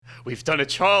We've done it,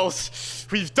 Charles.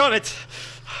 We've done it.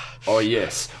 Oh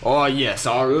yes,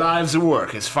 our lives'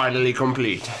 work is finally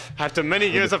complete. After many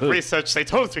years of research, they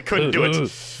told us we couldn't do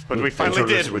it, but we finally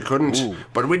did. We couldn't,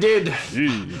 but we did.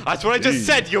 That's what I just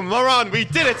said, you moron. We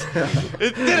did it.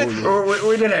 It did it.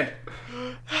 We did it.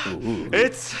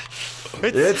 It's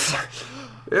It's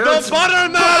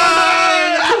Butterman!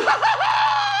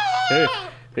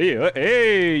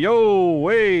 Hey, yo,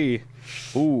 hey.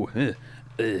 Ooh.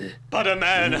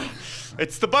 Butterman!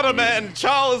 It's the Butterman!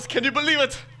 Charles, can you believe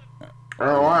it?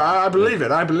 Oh, I believe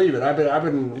it. I've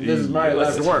been. This is my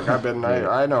life's work.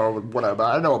 I know what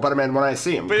Butterman when I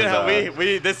see him. But yeah,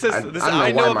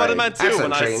 I know Butterman too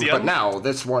when I see him. But now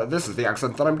this is the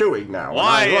accent that I'm doing now.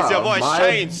 Why is your voice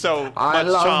changed so much, I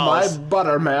love Charles? my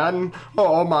Butterman.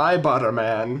 Oh, my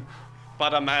Butterman.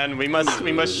 Butterman, we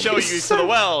must show you to the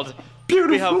world.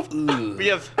 Beautiful. We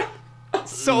have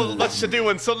so much to do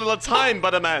in so little time,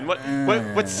 Butterman.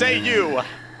 What say you?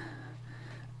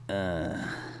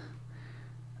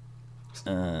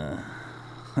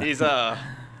 He's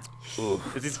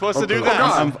Is he supposed to do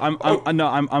that?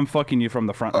 I'm fucking you from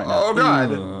the front right now. Oh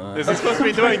God! Is he supposed to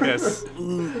be doing this?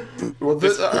 Well,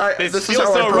 this feels is how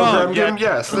so I programmed wrong, him. yet-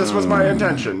 Yes, this was my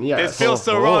intention. It Yes. feels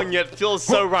so wrong, yet feels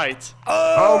so right.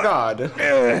 Oh God!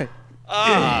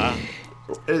 Ah,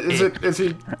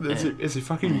 Is he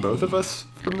fucking both of us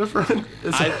from the front?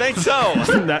 I think so.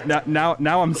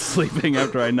 Now I'm sleeping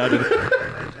after I nutted.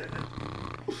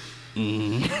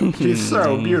 He's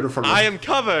so beautiful. I am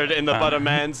covered in the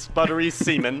Butterman's buttery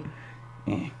semen.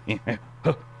 Now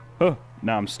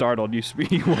I'm startled. You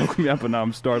woke me up and now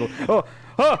I'm startled.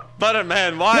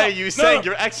 Butterman, why are you saying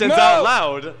your actions out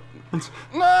loud?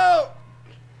 No!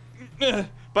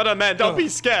 Butterman, don't be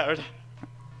scared.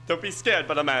 Don't be scared,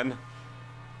 Butterman.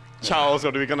 Charles,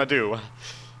 what are we gonna do?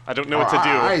 I don't know what to do.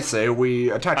 I say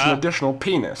we attach an additional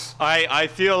penis. I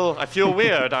feel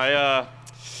weird.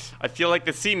 I feel like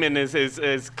the semen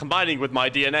is combining with my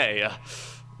DNA.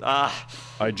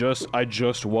 I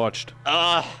just watched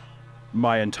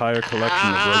my entire collection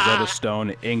of Rosetta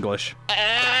Stone English,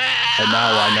 and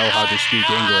now I know how to speak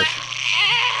English.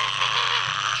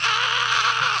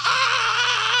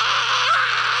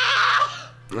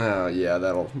 Oh yeah,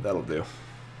 that'll do.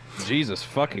 Jesus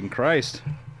fucking Christ!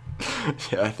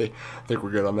 Yeah, I think we're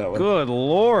good on that one. Good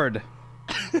Lord!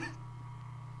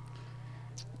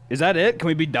 Is that it? Can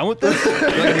we be done with this?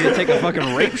 I need to take a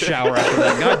fucking rape shower after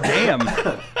that. God damn!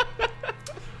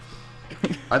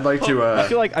 I'd like to. I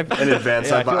feel like in advance,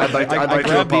 yeah, I'd like to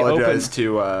grabbed the apologize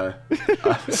to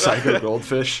Psycho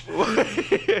Goldfish.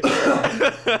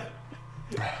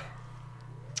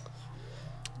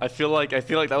 I feel like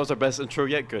that was our best intro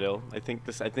yet, Goodell. I think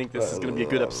this is gonna be a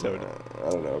good episode. I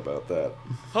don't know about that.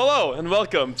 Hello and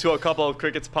welcome to a Couple of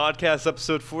Crickets podcast,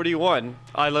 episode 41.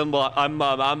 I'm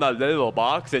a little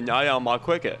box and I am a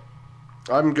cricket.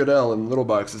 I'm Goodell, and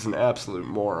Littlebox is an absolute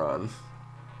moron.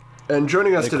 And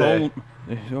joining us today.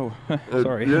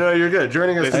 Sorry. You know, you're good.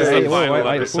 Joining us This is today. the final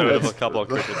episode of a Couple of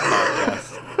Crickets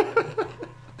podcast.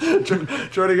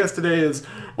 Joining us today is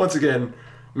once again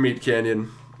Meat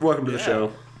Canyon. Welcome to the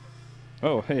show.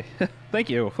 Oh, hey.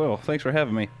 Thank you. Well, thanks for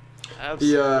having me.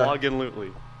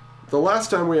 Absolutely. The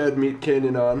last time we had Meat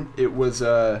Canyon on, it was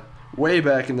way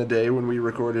back in the day when we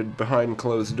recorded behind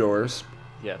closed doors.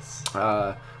 Yes.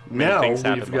 Now things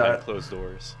happen we've behind got closed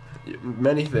doors.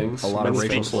 many things. A lot of racial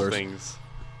Painful slurs. things.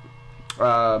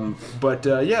 But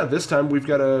this time we've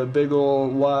got a big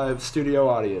ol' live studio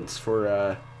audience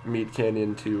for Meat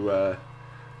Canyon to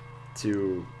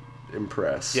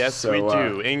impress. Yes, so, we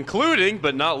do, including,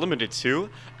 but not limited to,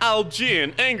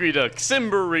 Algean, Angry Duck,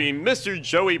 Simberine, Mr.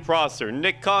 Joey Prosser,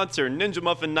 Nick Concert, Ninja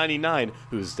Muffin 99,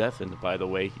 who's deafened, by the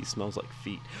way, he smells like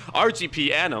feet,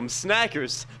 RGP Annam,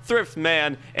 Snackers, Thrift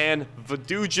Man, and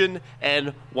Vadujan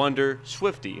and Wonder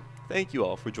Swifty. Thank you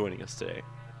all for joining us today.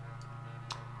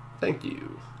 Thank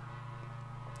you.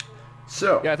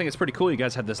 So Yeah, I think it's pretty cool you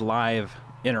guys had this live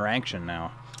interaction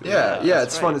now. Yeah,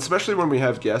 that's it's fun, right. especially when we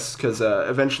have guests, because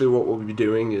eventually what we'll be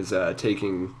doing is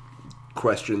taking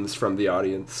questions from the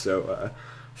audience. So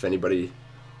if anybody,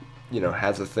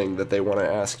 has a thing that they want to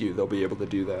ask you, they'll be able to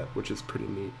do that, which is pretty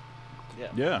neat.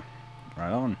 Yeah.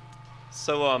 Right on.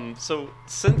 So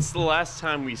since the last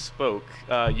time we spoke,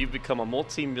 you've become a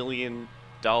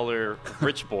multi-million-dollar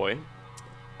rich boy.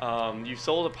 You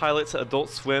sold a pilot to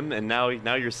Adult Swim, and now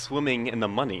you're swimming in the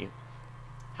money.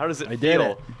 How does it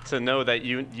feel to know that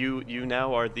you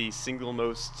now are the single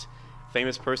most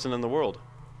famous person in the world?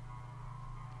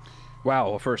 Wow.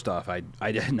 Well, first off, I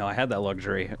didn't know I had that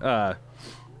luxury.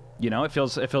 It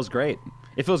feels great.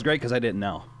 It feels great because I didn't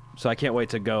know. So I can't wait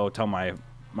to go tell my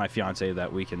fiance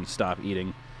that we can stop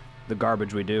eating the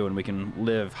garbage we do, and we can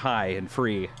live high and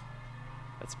free.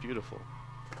 That's beautiful.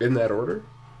 In that order?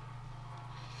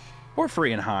 Or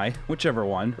free and high, whichever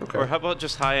one. Okay. Or how about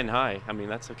just high and high? I mean,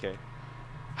 that's okay.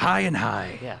 High and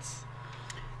high. Yes.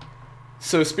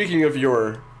 So speaking of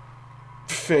your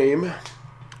fame,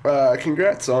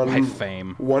 congrats on My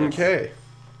fame. 1K.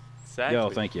 Exactly. Yo,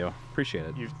 thank you. Appreciate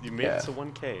it. You made it to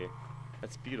 1K.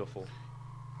 That's beautiful.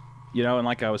 You know, and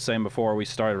like I was saying before we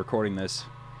started recording this,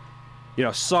 you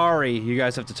know, sorry you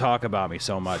guys have to talk about me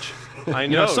so much. I know. You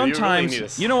know, sometimes, you, really need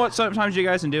to... you know what sometimes you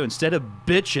guys can do? Instead of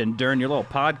bitching during your little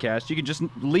podcast, you can just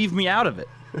leave me out of it.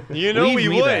 You know Leave we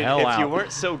me the would hell if out. you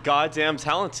weren't so goddamn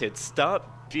talented.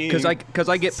 Stop being Because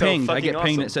I get so pinged. I fucking get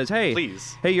pinged awesome. that says, hey,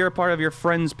 Please. hey, you're a part of your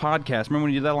friend's podcast. Remember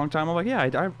when you did that a long time? I'm like,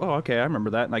 yeah, oh, okay, I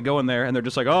remember that. And I go in there, and they're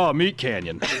just like, oh, Meat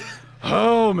Canyon.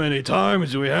 How many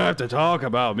times do we have to talk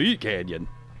about Meat Canyon?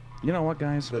 You know what,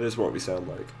 guys? That is what we sound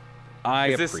like. I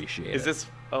Is this, appreciate it. Is this...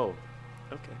 Oh.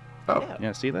 Okay. Oh. Yeah.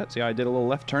 Yeah, see that? See how I did a little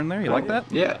left turn there? You like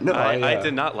that? Yeah, no, I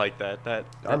did not like that. That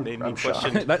made me I'm shocked.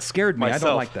 question. That scared me. Myself. I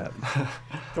don't like that.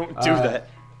 Don't do that.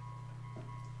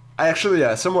 I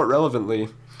actually, somewhat relevantly,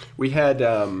 we had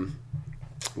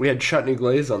Chutney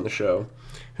Glaze on the show,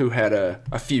 who had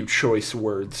a few choice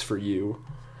words for you.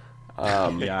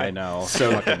 Yeah, I know.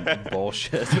 So- fucking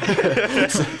bullshit.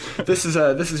 This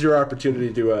is your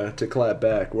opportunity to clap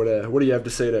back. What do you have to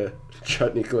say to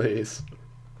Chutney Glaze?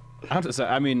 I have to say,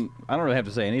 I mean, I don't really have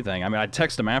to say anything. I mean, I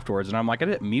text him afterwards, and I'm like, I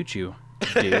didn't mute you,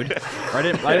 dude. Or I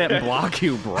didn't block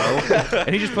you, bro.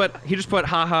 And he just put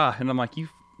haha, and I'm like,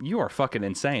 you are fucking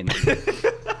insane.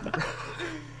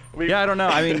 Yeah, I don't know.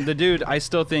 I mean, the dude, I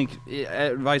still think,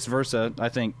 vice versa. I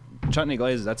think Chutney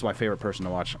Glaze, that's my favorite person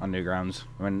to watch on Newgrounds.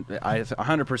 I mean, I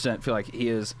 100% feel like he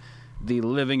is the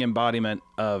living embodiment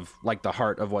of like the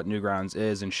heart of what Newgrounds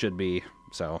is and should be.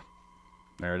 So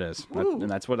there it is. And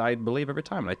that's what I believe every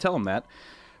time. And I tell him that.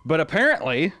 But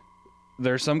apparently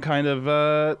there's some kind of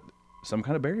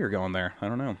barrier going there. I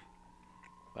don't know.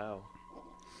 Wow.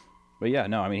 But yeah,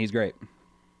 no, I mean, he's great.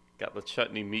 Got the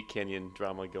Chutney Meat Canyon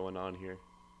drama going on here.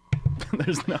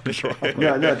 There's no drama.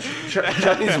 Yeah, no,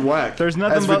 Chutney's whack. There's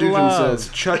nothing As but Vidujin love.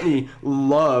 says, Chutney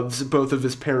loves both of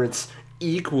his parents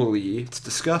equally. It's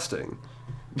disgusting.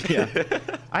 Yeah.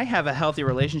 I have a healthy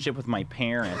relationship with my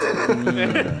parents.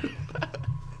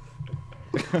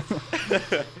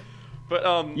 But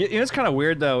You know, it's kind of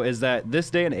weird though, is that this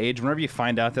day and age, whenever you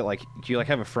find out that like you like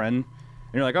have a friend,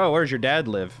 and you're like, oh, where's your dad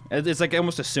live? It's like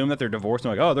almost assume that they're divorced.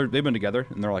 And they're like, oh, they've been together,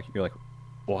 and you're like,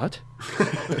 what?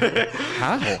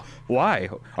 How? Why?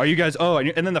 Are you guys? Oh,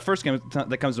 and then the first game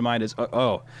that comes to mind is,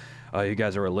 oh, you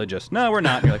guys are religious. No, we're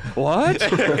not. And you're like, what?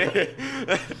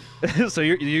 So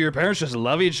your parents just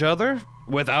love each other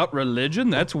without religion?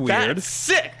 That's weird. that's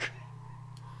sick.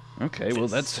 Okay, well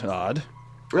that's odd.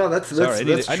 Well, that's Sorry,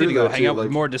 that's I true need to go though, hang too. out with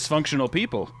Like, more dysfunctional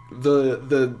people.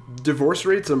 the divorce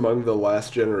rates among the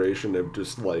last generation have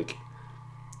just like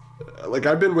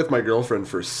I've been with my girlfriend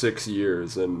for 6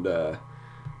 years, and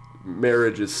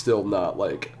marriage is still not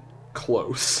like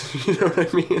close. You know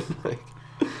what I mean? Like,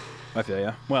 I feel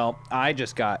ya. Well, I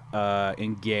just got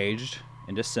engaged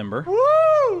in December.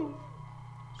 Woo!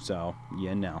 So,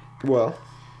 you know. well,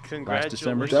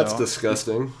 Congratulations. that's So-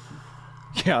 disgusting.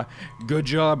 Yeah, good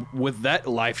job with that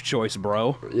life choice,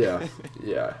 bro. Yeah,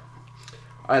 yeah.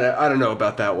 I don't know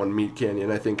about that one, Meat Canyon.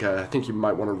 I think you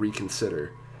might want to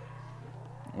reconsider.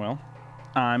 Well,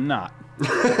 I'm not.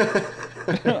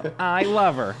 I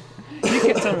love her. You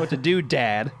can't tell me what to do,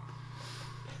 Dad.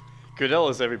 Goodell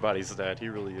is everybody's dad. He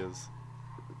really is.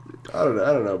 I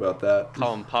don't know about that.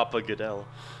 Call him Papa Goodell.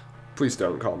 Please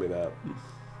don't call me that.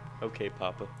 Okay,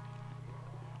 Papa.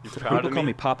 You proud People of call me?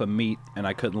 me Papa Meat, and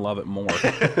I couldn't love it more.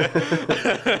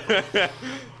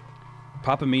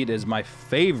 Papa Meat is my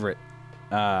favorite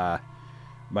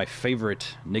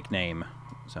nickname.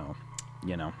 So,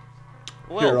 you know.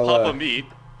 Well, Here, I'll, Papa Meat,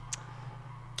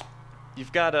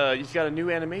 you've got a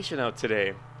new animation out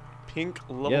today. Pink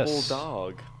lovable Yes.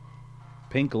 dog.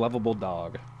 Pink lovable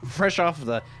dog, fresh off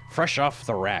the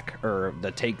rack, or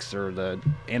the takes, or the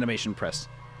animation press.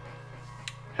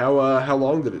 How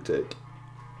long did it take?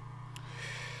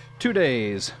 2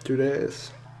 days. 2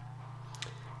 days.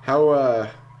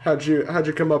 How'd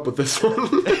you come up with this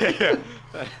one?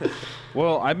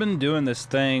 Well, I've been doing this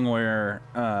thing where,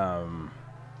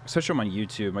 especially on my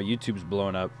YouTube's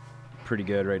blowing up pretty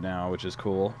good right now, which is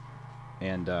cool,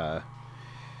 and I've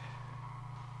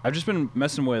just been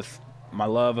messing with my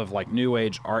love of like new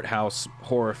age art house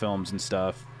horror films and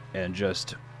stuff, and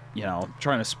just, you know,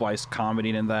 trying to splice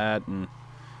comedy in that, and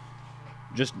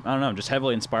just, I don't know, just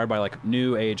heavily inspired by like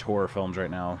new age horror films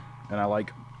right now. And I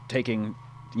like taking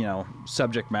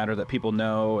subject matter that people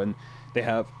know, and they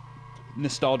have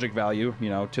nostalgic value,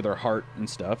 to their heart and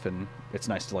stuff, and it's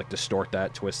nice to like distort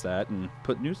that, twist that, and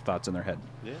put new thoughts in their head.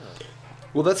 Yeah.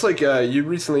 Well, that's like you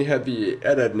recently had the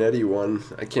Ed Netty one.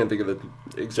 I can't think of the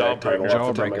exact title off the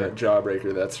top of my head.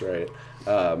 Jawbreaker, that's right.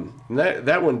 And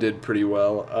that one did pretty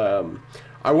well.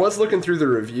 I was looking through the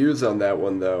reviews on that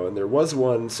one, though, and there was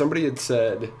one, somebody had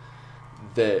said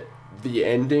that the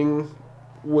ending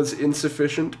was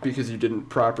insufficient because you didn't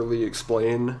properly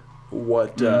explain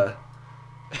what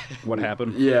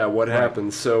happened. Yeah, what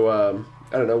happened. So,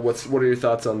 I don't know, what are your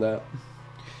thoughts on that?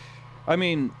 I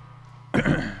mean,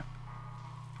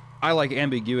 I like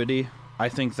ambiguity. I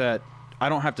think that I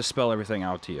don't have to spell everything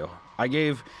out to you. I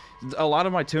gave a lot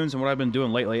of my tunes and what I've been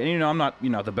doing lately, and I'm not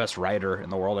the best writer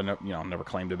in the world. I never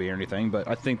claimed to be or anything, but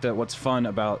I think that what's fun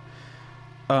about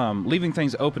leaving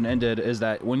things open-ended is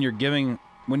that when you're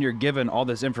given all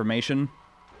this information,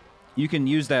 you can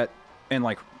use that and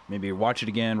like maybe watch it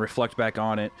again, reflect back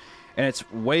on it, and it's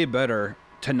way better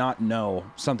to not know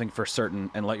something for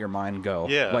certain and let your mind go.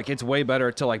 Yeah. Like, it's way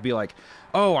better to like be like,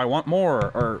 oh, I want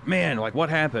more, or man, like what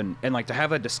happened? And like to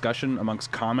have that discussion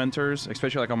amongst commenters,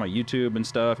 especially like on my YouTube and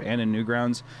stuff and in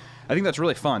Newgrounds. I think that's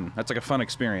really fun. That's like a fun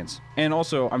experience. And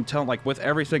also, I'm telling, like, with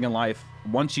everything in life,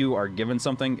 once you are given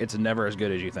something, it's never as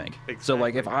good as you think. Exactly. So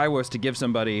like if I was to give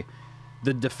somebody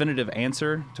the definitive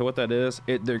answer to what that is,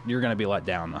 you're going to be let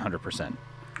down 100%.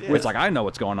 Yeah. It's like, I know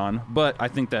what's going on, but I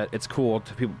think that it's cool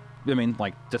to people. I mean,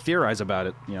 like, to theorize about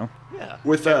it, Yeah.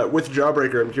 With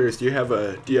Jawbreaker, I'm curious. Do you have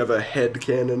a head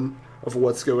canon of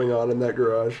what's going on in that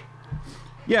garage?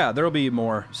 Yeah, there'll be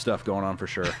more stuff going on for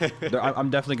sure.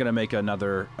 I'm definitely gonna make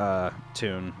another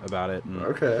tune about it. And,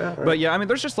 okay. All right. But yeah, I mean,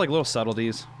 there's just like little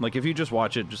subtleties. Like if you just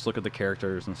watch it, just look at the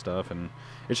characters and stuff, and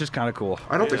it's just kind of cool.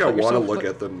 I don't think I want to look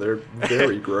at them. They're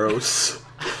very gross.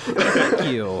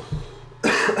 Thank you.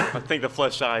 I think the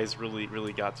flesh eyes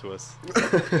really got to us.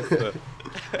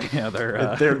 Yeah,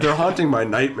 they're haunting my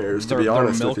nightmares, to be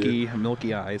honest with you.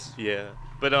 Milky eyes. Yeah.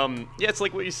 But yeah, it's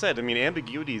like what you said. I mean,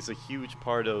 ambiguity is a huge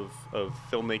part of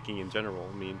filmmaking in general.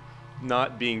 I mean,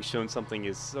 not being shown something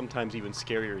is sometimes even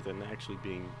scarier than actually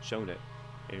being shown it,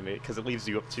 because it leaves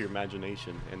you up to your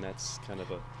imagination, and that's kind of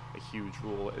a huge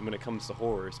rule. And when it comes to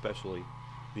horror, especially,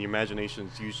 the imagination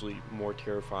is usually more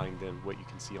terrifying than what you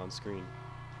can see on screen.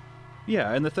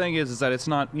 Yeah, and the thing is that it's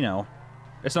not,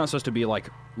 it's not supposed to be like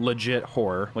legit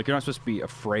horror. Like, you're not supposed to be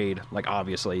afraid, like,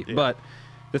 obviously. Yeah. But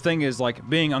the thing is, like,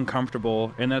 being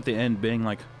uncomfortable and at the end being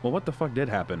like, well, what the fuck did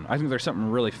happen? I think there's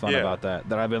something really fun about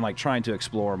that I've been like trying to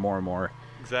explore more and more.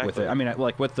 Exactly. With it. I mean,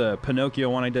 like with the Pinocchio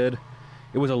one I did,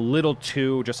 it was a little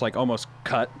too just like almost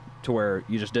cut to where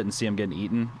you just didn't see him getting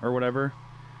eaten or whatever.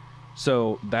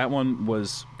 So that one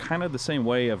was kind of the same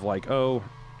way of like, oh,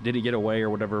 did he get away or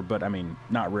whatever? But I mean,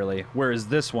 not really. Whereas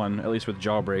this one, at least with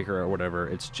Jawbreaker or whatever,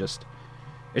 it's just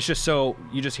so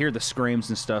you just hear the screams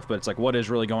and stuff, but it's like, what is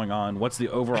really going on? What's the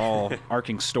overall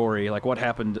arcing story? Like, what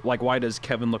happened? Like, why does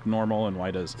Kevin look normal and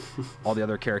why does all the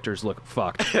other characters look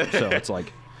fucked? So it's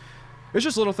like, it's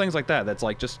just little things like that. That's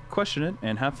like, just question it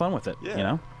and have fun with it.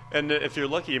 Yeah. And if you're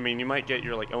lucky, I mean, you might get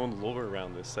your like own lore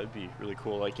around this. That'd be really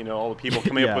cool. Like, all the people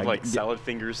coming up with like salad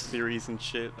fingers theories and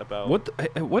shit about what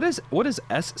does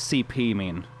SCP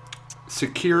mean?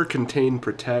 Secure, Contain,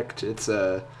 Protect. It's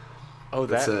a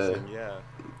thing, yeah.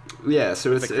 Yeah,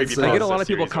 so it's I get a lot of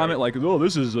people comment like, "Oh,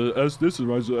 this is a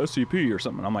SCP or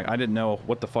something." I'm like, I didn't know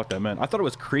what the fuck that meant. I thought it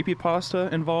was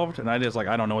creepypasta involved, and I just like,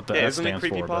 I don't know what the S stands for.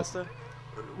 Isn't it creepypasta?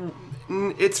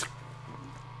 It's,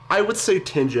 I would say,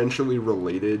 tangentially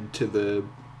related to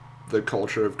the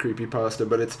culture of creepypasta,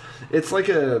 but it's like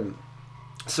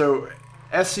so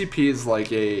SCP is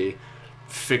like a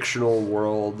fictional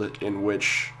world in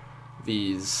which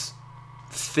these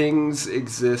things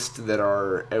exist that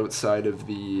are outside of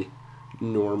the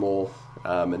normal,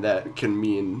 and that can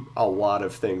mean a lot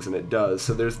of things, and it does.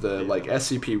 So there's the like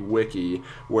SCP wiki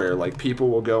where like people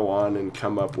will go on and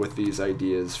come up with these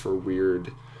ideas for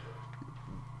weird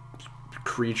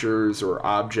creatures or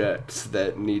objects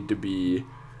that need to be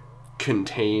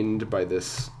contained by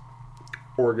this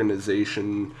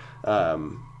organization.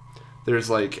 There's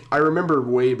like, I remember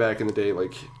way back in the day,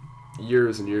 like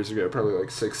years and years ago, probably like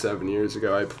 6-7 years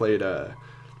ago, I played an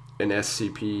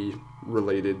SCP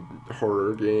related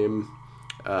horror game,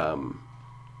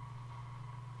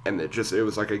 and it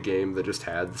was like a game that just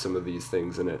had some of these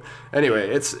things in it. Anyway,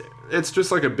 it's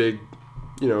just like a big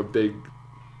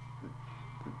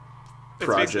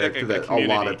project like that a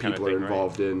lot of people are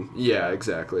involved in. Yeah,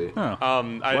 exactly.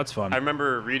 Oh. That's fun. I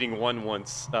remember reading one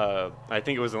once. I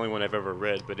think it was the only one I've ever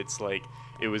read, but it's like,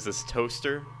 it was this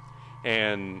toaster,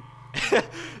 and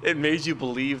it made you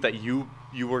believe that you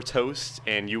you were toast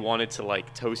and you wanted to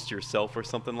like toast yourself or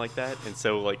something like that, and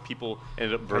so like people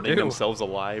ended up burning do. themselves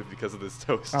alive because of this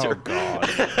toaster. Oh God.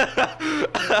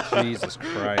 Jesus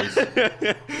Christ.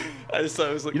 I just thought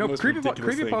it was like the most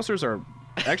ridiculous thing. creepypastas are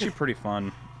actually pretty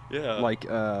fun. Yeah. Like,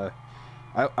 I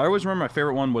always remember my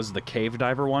favorite one was the cave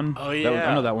diver one. Oh, yeah.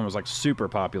 I know that one was like super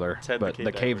popular, Ted but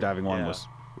the cave diver. diving one Yeah. was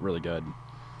really good.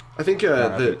 I think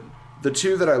the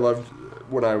two that I loved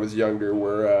when I was younger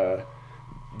were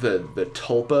the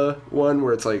tulpa one,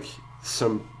 where it's like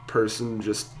some person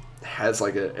just has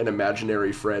like an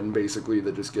imaginary friend basically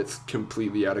that just gets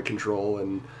completely out of control,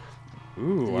 and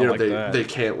Ooh, you know that. they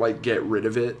can't like get rid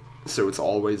of it, so it's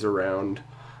always around.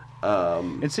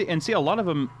 And see, a lot of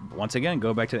them once again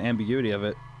go back to the ambiguity of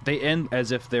it. They end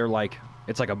as if they're like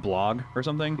it's like a blog or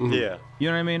something. Yeah. You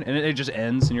know what I mean? And it just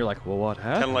ends, and you're like, well, what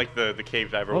happened? Kind of like the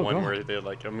cave diver one, God. where they're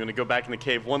like, I'm gonna go back in the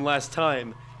cave one last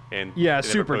time, and Yeah, they never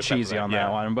super post after cheesy on that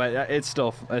Yeah. one, but it's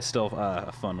still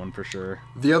a fun one for sure.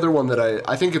 The other one that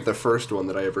I think the first one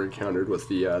that I ever encountered was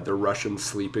the Russian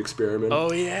sleep experiment.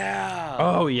 Oh yeah.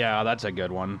 Oh yeah, that's a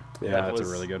good one. Yeah, Yeah, that that's was-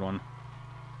 a really good one.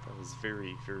 That was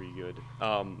very, very good.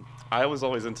 I was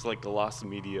always into like the Lost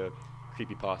Media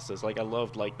creepypastas. Like I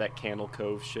loved like that Candle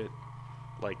Cove shit.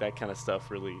 Like that kind of stuff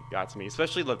really got to me,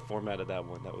 especially the format of that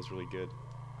one. That was really good.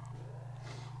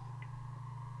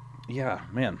 Yeah,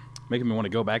 man, making me want to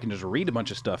go back and just read a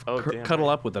bunch of stuff. Oh, damn Cuddle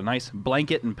right. up with a nice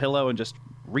blanket and pillow and just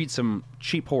read some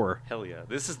cheap horror. Hell yeah.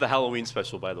 This is the Halloween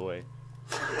special, by the way.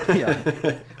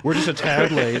 Yeah, we're just a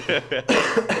tad late.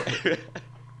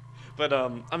 But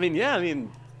I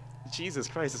mean, Jesus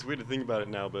Christ, it's weird to think about it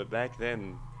now, but back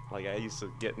then, like I used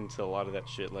to get into a lot of that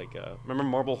shit. Like, remember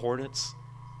Marble Hornets?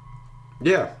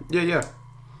 Yeah.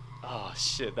 Oh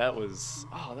shit, that was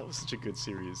such a good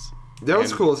series. That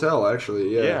was And- cool as hell,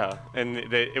 actually. Yeah. Yeah, and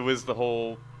it was the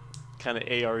whole kind of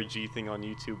ARG thing on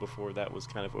YouTube before that was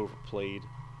kind of overplayed,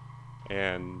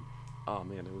 and oh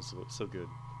man, it was so good.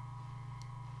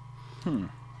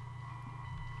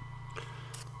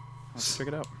 Let's check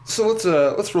it out. So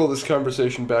let's roll this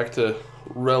conversation back to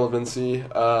relevancy.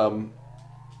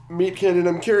 Meat Canyon,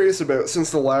 I'm curious about,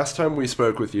 since the last time we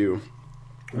spoke with you,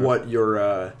 what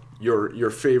your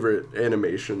favorite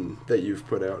animation that you've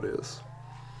put out is.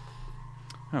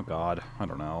 Oh God, I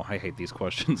don't know. I hate these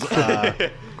questions.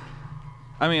 I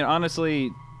mean,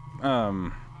 honestly,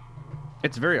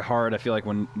 it's very hard. I feel like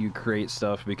when you create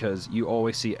stuff because you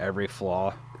always see every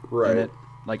flaw Right. in it,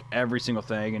 like every single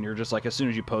thing, and you're just like, as soon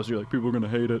as you post, you're like, people are gonna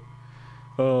hate it.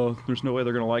 Oh, there's no way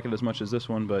they're gonna like it as much as this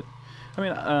one. But I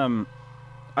mean,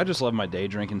 I just love my day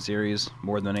drinking series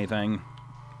more than anything.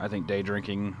 I think day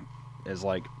drinking is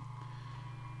like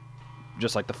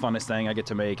just like the funnest thing I get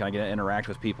to make. I get to interact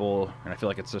with people, and I feel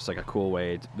like it's just like a cool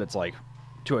way that's like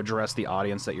to address the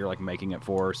audience that you're like making it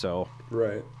for. So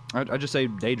Right. I just say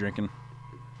day drinking.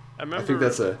 I remember I think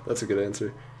that's a good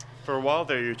answer. for a while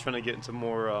there, you're trying to get into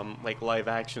more like live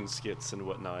action skits and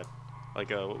whatnot. Like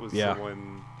what was Yeah. the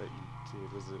one that you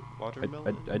did? Was it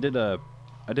Watermelon? I did a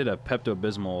Pepto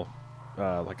Bismol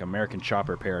like American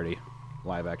Chopper parody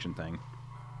live action thing,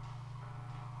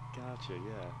 Gotcha.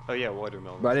 Yeah. Oh yeah,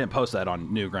 Watermelon. but I didn't post that on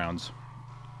Newgrounds.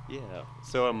 Yeah.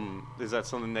 So is that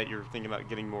something that you're thinking about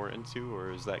getting more into,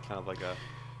 or is that kind of like a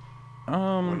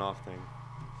one-off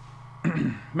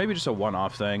thing? Maybe just a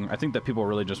one-off thing. I think that people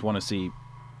really just want to see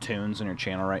tunes on your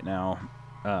channel right now,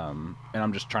 and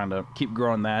I'm just trying to keep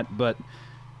growing that. But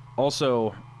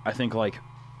also, I think like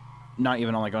not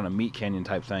even on a Meat Canyon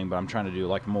type thing, but I'm trying to do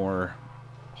like more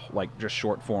like just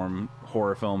short form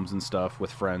horror films and stuff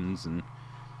with friends and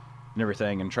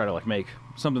everything, and try to like make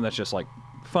something that's just like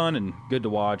fun and good to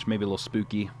watch, maybe a little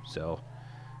spooky. So,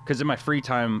 because in my free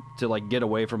time to like get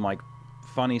away from like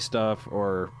funny stuff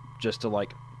or just to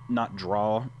like not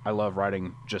draw, I love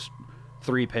writing just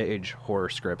 3-page horror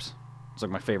scripts. It's like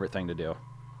my favorite thing to do.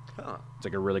 Huh. It's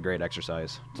like a really great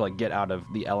exercise to like get out of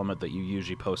the element that you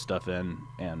usually post stuff in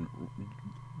and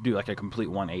do like a complete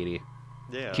 180.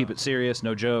 Yeah. Keep it serious,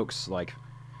 no jokes, like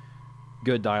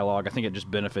good dialogue. I think it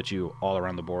just benefits you all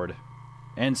around the board.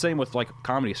 And same with like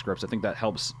comedy scripts. I think that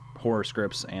helps horror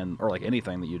scripts or like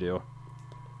anything that you do.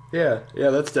 Yeah,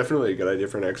 that's definitely a good idea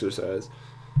for an exercise.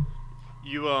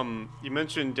 You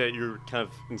mentioned that you're kind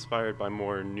of inspired by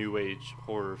more new age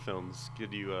horror films.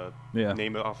 Could you Yeah.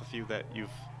 name off a few that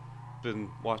you've been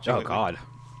watching? Oh lately? God,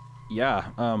 yeah.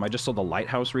 I just saw The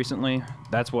Lighthouse recently.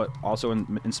 That's what also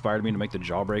inspired me to make the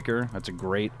Jawbreaker. That's a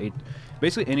great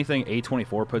basically anything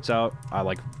A24 puts out.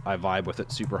 I vibe with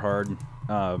it super hard.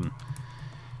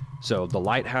 So The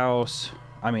Lighthouse.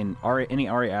 I mean, any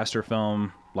Ari Aster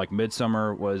film like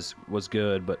Midsummer was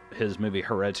good, but his movie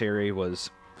Hereditary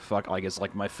was it's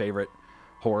like my favorite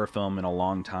horror film in a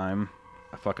long time.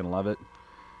 I fucking love it.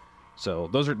 So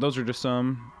those are just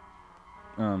some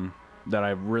that I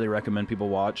really recommend people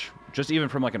watch. Just even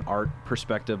from like an art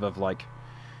perspective of like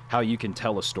how you can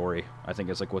tell a story. I think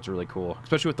is like what's really cool,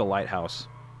 especially with the lighthouse.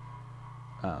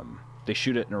 They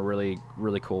shoot it in a really,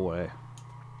 really cool way.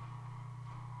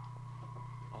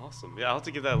 Awesome. Yeah, I'll have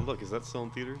to give that a look. Is that still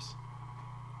in theaters?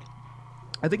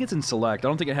 I think it's in select. I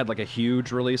don't think it had like a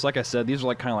huge release. Like I said, these are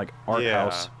like kind of like art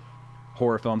house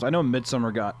horror films. I know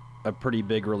Midsommar got a pretty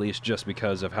big release just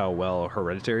because of how well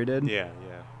Hereditary did. Yeah.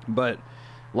 But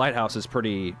Lighthouse is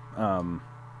pretty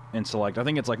in select. I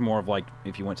think it's like more of like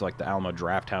if you went to like the Alamo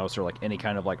Draft House or like any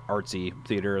kind of like artsy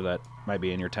theater that might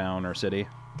be in your town or city.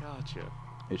 Gotcha.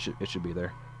 It should be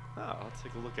there. Oh, I'll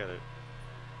take a look at it.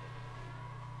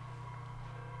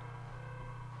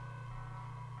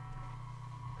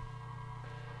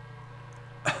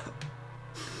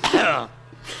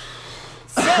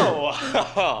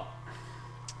 So,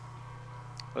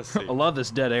 let's see. I love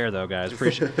this dead air though, guys.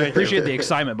 Appreciate the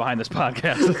excitement behind this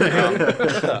podcast.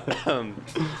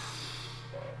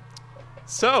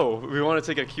 So, we want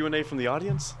to take a Q&A from the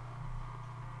audience?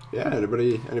 Yeah,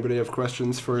 anybody have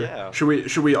questions for... Yeah. Should we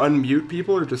unmute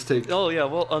people or just take Oh, yeah,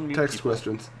 we'll unmute text people.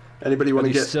 questions? Anybody want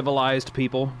to get... civilized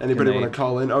people? Anybody want to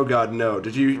call in? Oh, God, no.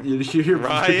 Did you hear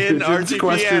Ryan, Jude's RTP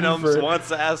question Adams, for... wants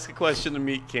to ask a question to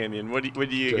Meat Canyon. What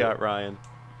do you got, Ryan?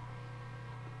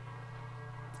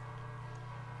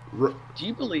 Do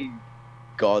you believe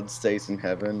God stays in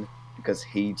heaven because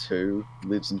he too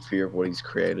lives in fear of what he's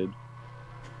created?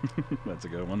 That's a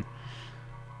good one.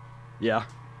 Yeah,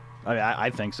 I mean, I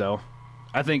think so.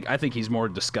 I think he's more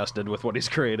disgusted with what he's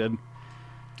created.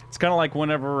 It's kind of like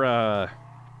whenever I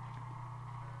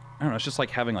don't know. It's just like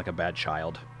having like a bad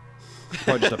child.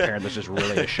 Probably just a parent that's just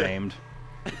really ashamed.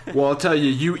 Well, I'll tell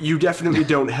you, you definitely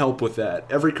don't help with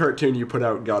that. Every cartoon you put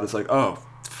out, God is like, oh,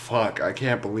 fuck, I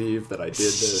can't believe that I did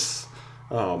this.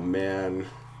 Oh, man.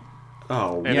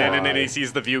 Oh, And yeah. then he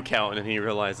sees the view count and he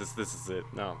realizes this is it.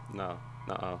 No, not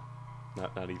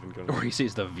even going to... Or he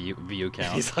sees the view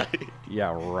count. He's like...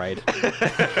 Yeah, right.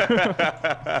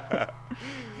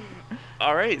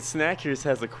 All right, Snackers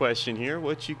has a question here.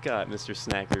 What you got, Mr.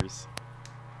 Snackers?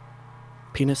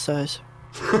 Penis size?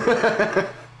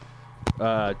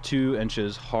 2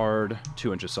 inches hard,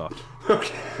 2 inches soft.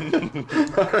 Okay.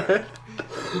 All right.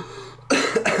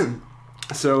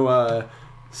 So,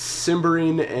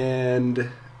 Simberine and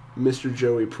Mr.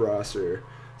 Joey Prosser.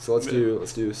 So let's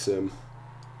do Sim.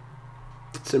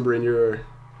 Simberine, you're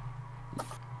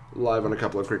live on a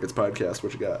couple of Crickets podcasts.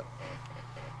 What you got?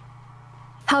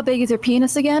 How big is your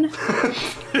penis again?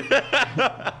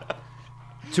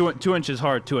 2 inches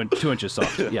hard, 2 inches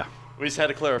soft. Yeah. We just had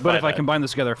to clarify. But if I that. combine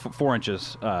this together, 4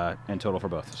 inches in total for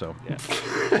both. So Yeah.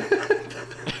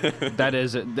 that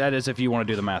is if you want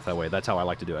to do the math that way. That's how I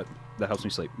like to do it. That helps me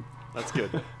sleep. That's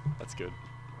good. That's good.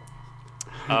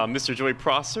 Mr. Joey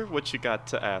Prosser, what you got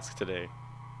to ask today?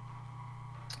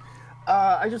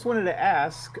 I just wanted to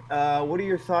ask, what are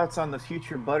your thoughts on the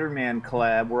future Butterman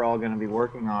collab we're all going to be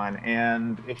working on?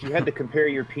 And if you had to compare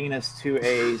your penis to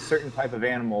a certain type of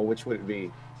animal, which would it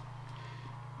be?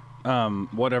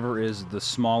 Whatever is the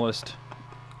smallest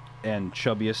and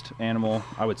chubbiest animal,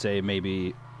 I would say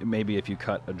maybe if you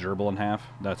cut a gerbil in half,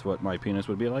 that's what my penis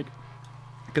would be like,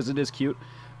 because it is cute.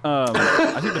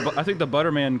 I think the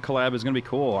Butterman collab is gonna be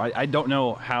cool. I don't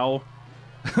know how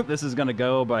this is gonna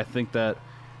go, but I think that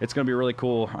it's gonna be really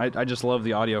cool. I just love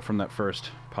the audio from that first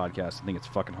podcast. I think it's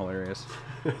fucking hilarious.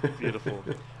 Beautiful.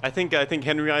 I think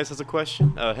Henry Eyes has a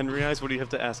question. Henry Eyes, what do you have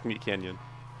to ask Meat Canyon?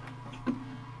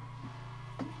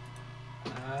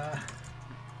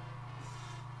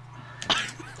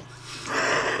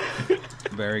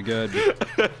 Very good.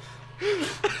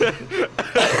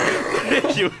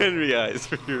 Thank you, Henry Eyes,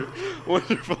 for your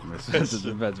wonderful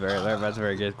question. That's a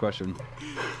very good question.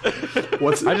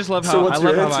 What's I just love how so what's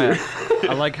your answer?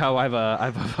 I like how I've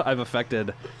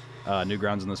affected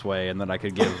Newgrounds in this way, and that I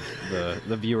could give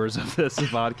the viewers of this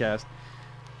podcast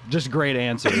just great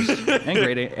answers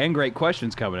and great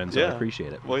questions coming in. So I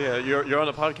appreciate it. Well, yeah, you're on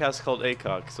a podcast called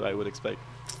ACOG, so I would expect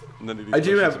none of these I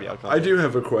do questions to be out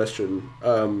have a question.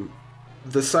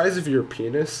 The size of your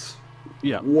penis.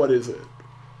 Yeah. What is it?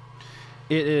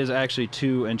 It is actually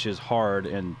 2 inches hard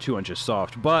and 2 inches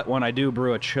soft. But when I do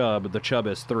brew a chub, the chub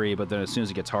is 3. But then as soon as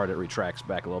it gets hard, it retracts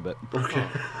back a little bit. Okay.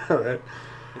 All right.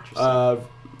 Interesting.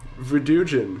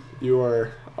 Vidujin, you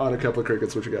are on a couple of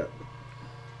Crickets. What you got?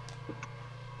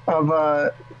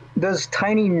 Of those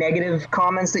tiny negative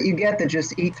comments that you get that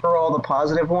just eat through all the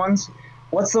positive ones,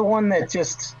 what's the one that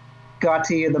just got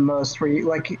to you the most, where you,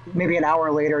 like, maybe an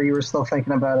hour later you were still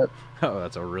thinking about it? Oh,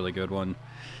 that's a really good one.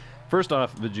 First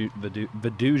off,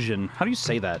 Vidusion. How do you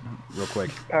say that, real quick?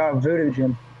 Voodoo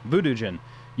Jim. Voodoo,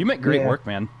 you make great work,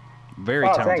 man. Very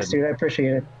Oh, talented. thanks, dude. I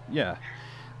appreciate it. Yeah.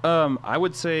 I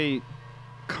would say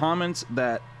comments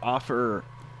that offer,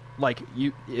 like,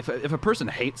 you if a person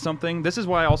hates something. This is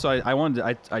why also I wanted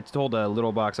to, I told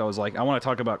Little Box, I was like, I want to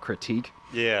talk about critique.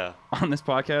 Yeah. On this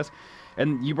podcast,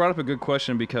 and you brought up a good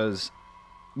question, because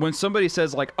when somebody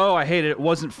says like, "Oh, I hate it. It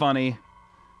wasn't funny.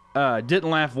 Didn't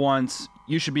laugh once.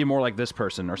 You should be more like this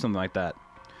person," or something like that.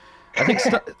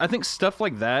 I think stuff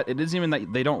like that. It isn't even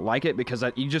that they don't like it, because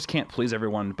you just can't please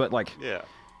everyone. But like, Yeah.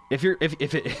 if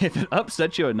it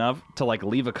upsets you enough to like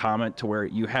leave a comment to where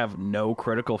you have no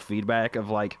critical feedback of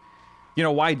like, you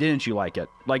know, why didn't you like it?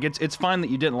 Like, it's fine that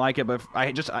you didn't like it, but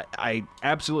I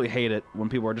absolutely hate it when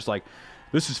people are just like,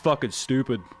 this is fucking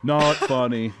stupid, not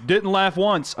funny, didn't laugh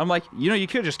once. I'm like, you know, you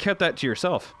could have just kept that to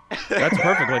yourself. That's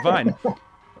perfectly fine.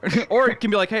 Or it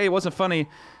can be like, hey, it wasn't funny.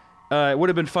 It would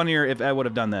have been funnier if Ed would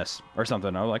have done this or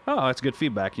something. I'm like, oh, that's good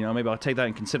feedback. You know, maybe I'll take that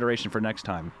in consideration for next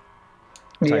time.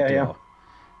 Type deal.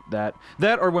 That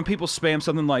or when people spam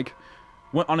something like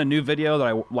on a new video that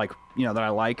I like, you know, that I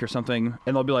like or something,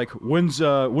 and they'll be like, when's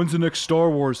the next Star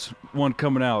Wars one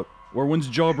coming out? Or when's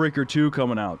Jawbreaker 2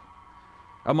 coming out?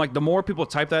 I'm like, the more people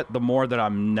type that, the more that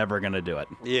I'm never going to do it.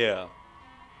 Yeah.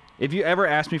 If you ever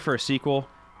ask me for a sequel,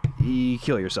 you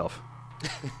kill yourself.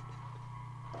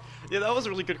 Yeah, that was a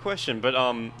really good question. But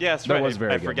yeah, that's That right. was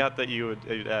very I good. forgot that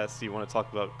you'd asked. You want to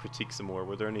talk about critique some more?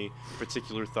 Were there any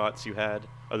particular thoughts you had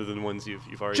other than ones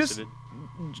you've already stated?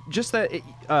 Just that,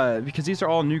 because these are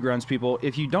all Newgrounds people.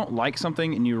 If you don't like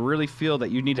something and you really feel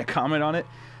that you need to comment on it,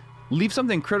 leave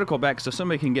something critical back so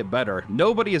somebody can get better.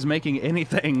 Nobody is making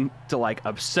anything to like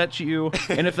upset you,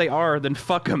 and if they are, then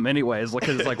fuck them anyways.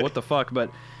 Because it's like, what the fuck?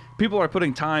 But people are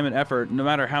putting time and effort, no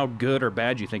matter how good or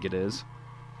bad you think it is.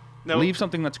 No. Leave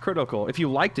something that's critical. If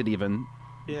you liked it, even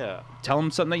Yeah. tell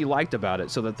them something that you liked about it,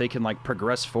 so that they can like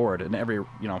progress forward in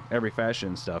every fashion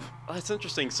and stuff. Oh, that's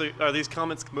interesting. So are these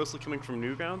comments mostly coming from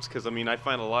Newgrounds? Because, I mean, I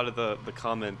find a lot of the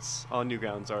comments on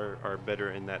Newgrounds are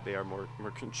better in that they are more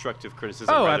constructive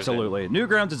criticism. Oh, rather absolutely.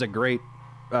 Newgrounds is a great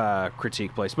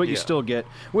critique place, but you Yeah. still get,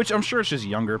 which I'm sure it's just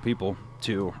younger people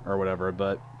too, or whatever.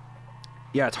 But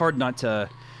yeah, it's hard not to,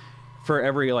 for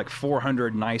every like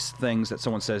 400 nice things that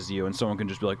someone says to you, and someone can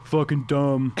just be like, fucking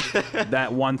dumb.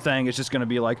 That one thing is just going to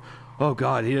be like, oh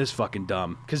God, he is fucking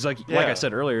dumb. Because like I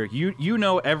said earlier, you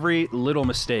know every little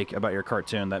mistake about your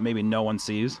cartoon that maybe no one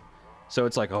sees. So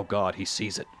it's like, oh God, he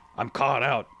sees it. I'm caught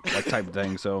out, like type of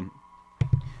thing. So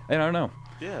I don't know.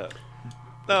 Yeah.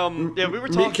 Yeah, we were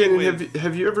talking with...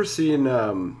 Have you ever seen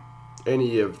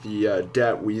any of the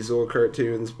Dat Weasel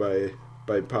cartoons by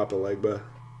Papa Legba?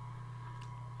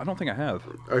 I don't think I have.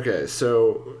 Okay,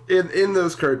 so in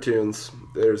those cartoons,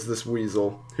 there's this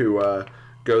weasel who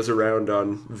goes around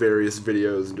on various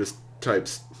videos and just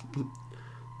types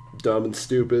dumb and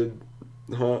stupid.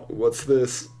 Huh? What's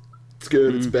this? It's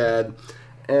good, it's bad.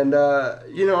 And,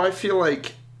 I feel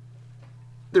like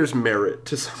there's merit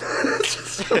to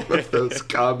some of those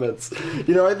comments.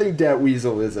 I think Dat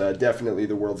Weasel is definitely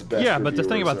the world's best Yeah, but the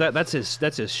thing reviewer, about that's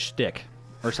his shtick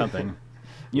or something.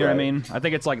 You know what I mean? I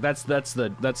think it's like that's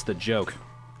the joke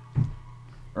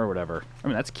or whatever. I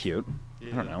mean, that's cute.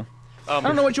 I don't know. I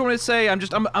don't know what you want to say.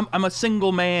 I'm a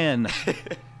single man.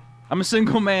 I'm a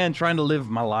single man trying to live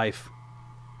my life.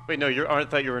 Wait, no, I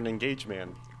thought you were an engaged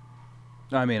man.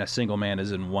 I mean, a single man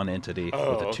is in one entity with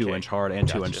a 2-inch hard and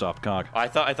 2-inch soft cock. I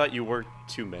thought you were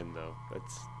two men though.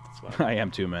 That's why. I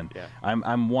am two men. Yeah.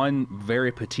 I'm one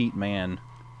very petite man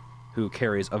who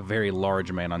carries a very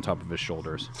large man on top of his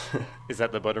shoulders. Is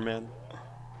that the Butterman?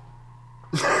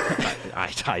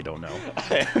 I don't know.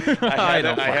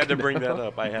 I had to bring that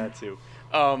up. I had to.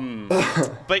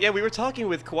 But yeah, we were talking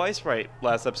with Kawaii Sprite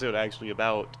last episode actually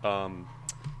about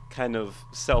kind of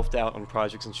self-doubt on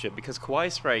projects and shit, because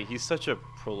Kawaii Sprite, he's such a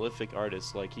prolific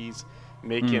artist. Like, he's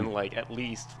making like at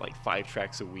least like 5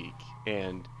 tracks a week,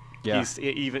 and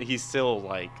he's still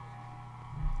like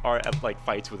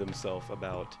fights with himself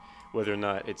about whether or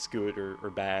not it's good or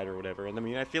bad or whatever. And I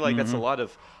mean, I feel like that's a lot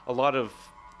of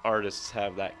artists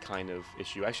have that kind of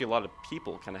issue. Actually, a lot of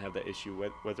people kind of have that issue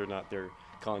whether or not they're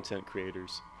content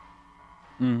creators.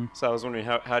 So I was wondering,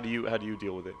 how do you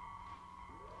deal with it?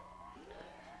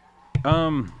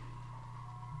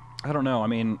 I don't know. I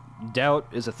mean, doubt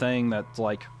is a thing that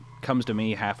like comes to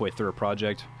me halfway through a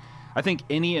project. I think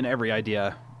any and every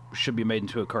idea should be made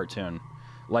into a cartoon.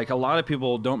 Like, a lot of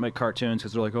people don't make cartoons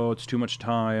because they're like, oh, it's too much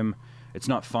time, it's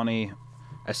not funny.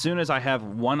 As soon as I have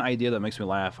one idea that makes me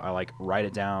laugh, I like write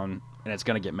it down, and it's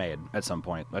gonna get made at some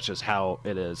point. That's just how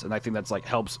it is, and I think that's like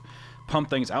helps pump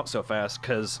things out so fast,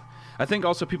 because I think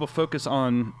also people focus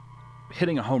on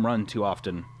hitting a home run too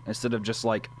often instead of just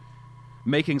like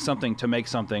making something to make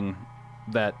something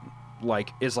that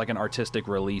like is like an artistic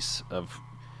release of.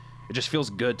 It just feels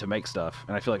good to make stuff,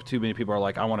 and I feel like too many people are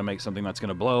like, I want to make something that's going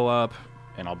to blow up,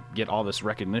 and I'll get all this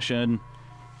recognition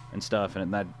and stuff,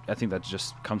 and that I think that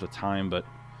just comes with time. But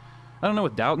I don't know,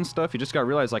 with doubt and stuff, you just got to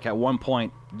realize, like, at one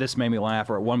point this made me laugh,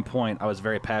 or at one point I was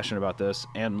very passionate about this,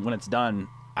 and when it's done,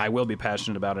 I will be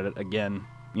passionate about it again.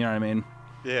 You know what I mean?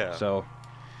 Yeah. So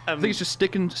I think it's just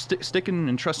sticking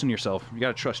and trusting yourself. You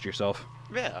got to trust yourself.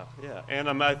 Yeah, and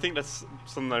I think that's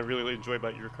something I really enjoy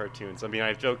about your cartoons. I mean,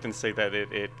 I joked and say that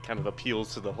it kind of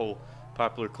appeals to the whole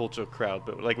popular culture crowd,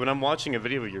 but like when I'm watching a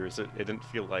video of yours, it didn't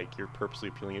feel like you're purposely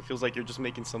appealing. It feels like you're just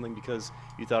making something because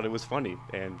you thought it was funny,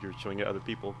 and you're showing it to other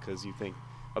people because you think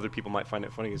other people might find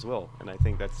it funny as well. And I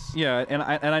think that's and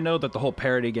I know that the whole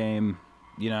parody game,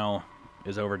 you know,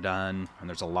 is overdone, and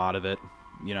there's a lot of it.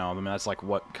 You know, I mean, that's like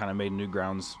what kind of made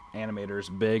Newgrounds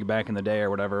animators big back in the day or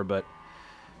whatever, but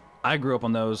I grew up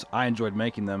on those. I enjoyed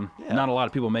making them. Yeah. Not a lot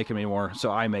of people make them anymore,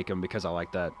 so I make them because I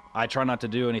like that. I try not to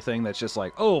do anything that's just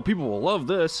like, oh, people will love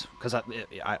this, because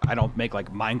I don't make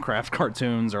like Minecraft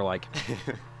cartoons or like,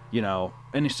 you know,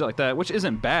 any stuff like that, which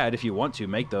isn't bad if you want to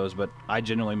make those, but I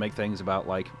genuinely make things about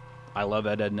like, I love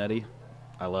Ed, Edd n Eddy.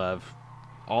 I love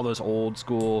all those old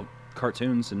school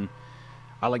cartoons, and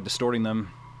I like distorting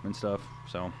them and stuff.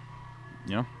 So,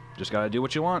 you know, just gotta do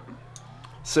what you want.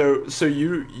 So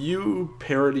you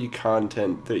parody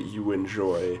content that you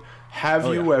enjoy. Have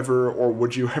you ever, or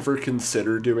would you ever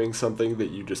consider doing something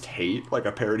that you just hate, like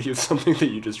a parody of something that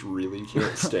you just really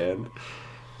can't stand?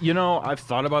 You know, I've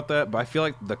thought about that, but I feel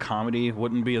like the comedy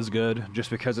wouldn't be as good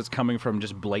just because it's coming from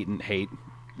just blatant hate.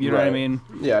 You know what I mean?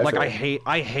 Yeah. Like I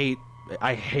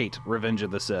hate Revenge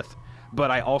of the Sith, but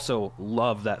I also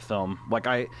love that film. Like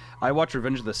I watch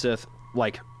Revenge of the Sith,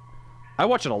 like I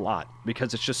watch it a lot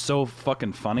because it's just so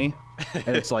fucking funny,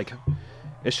 and it's like,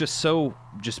 it's just so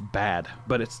just bad.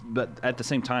 But at the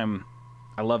same time,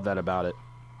 I love that about it.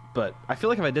 But I feel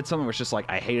like if I did something where it's just like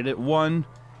I hated it,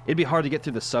 it'd be hard to get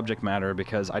through the subject matter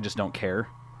because I just don't care,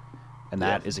 and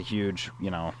that is a huge,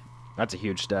 you know, that's a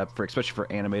huge step for especially for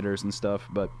animators and stuff.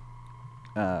 But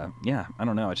yeah, I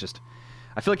don't know. It's just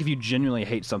I feel like if you genuinely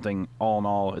hate something, all in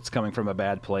all, it's coming from a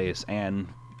bad place, and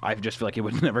I just feel like it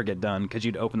would never get done because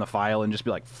you'd open the file and just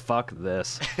be like, fuck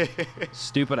this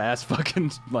stupid ass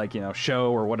fucking, like, you know,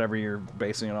 show or whatever you're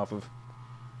basing it off of.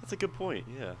 That's a good point,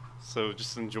 yeah. So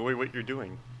just enjoy what you're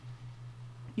doing.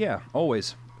 Yeah,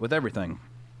 always, with everything.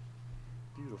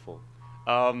 Beautiful.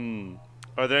 Are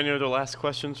there any other last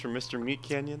questions for Mr.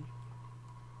 Meatcanyon?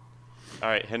 All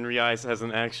right, Henry Eyes has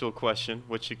an actual question.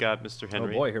 What you got, Mr.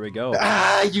 Henry? Oh boy, here we go.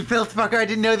 Ah, you filth fucker! I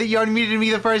didn't know that you unmuted me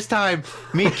the first time.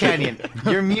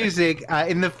 Meatcanyon, your music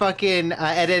in the fucking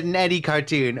Ed, Edd n Eddy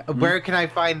cartoon. Where can I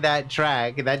find that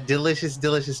track? That delicious,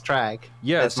 delicious track.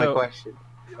 Yeah, that's my question.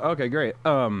 Okay, great.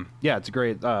 Yeah, it's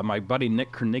great. My buddy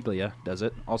Nick Corniglia does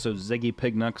it. Also, Ziggy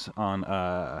Pignux on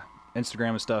Instagram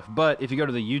and stuff. But if you go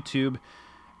to the YouTube,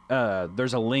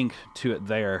 there's a link to it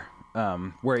there.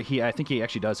 Where I think he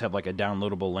actually does have like a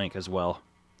downloadable link as well.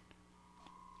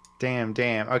 Damn.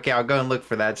 Okay, I'll go and look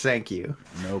for that. Thank you.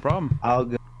 No problem. I'll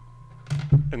go.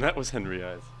 And that was Henry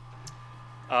Eyes.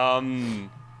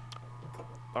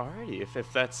 Alrighty,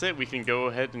 if that's it, we can go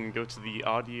ahead and go to the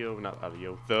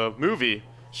the movie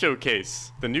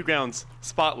showcase, the Newgrounds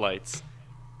spotlights.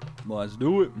 Let's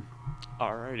do it.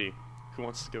 Alrighty, who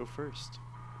wants to go first?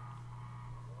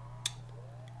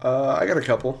 I got a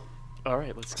couple. All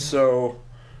right, let's go. So,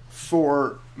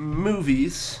 for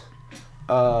movies,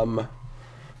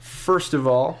 first of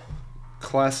all,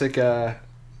 classic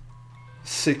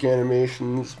sick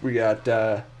animations. We got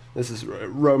this is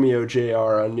Romeo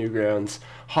Jr. on Newgrounds.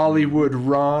 Hollywood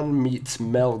Ron meets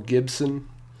Mel Gibson.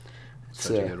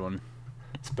 Such a good one.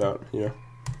 It's about, you know,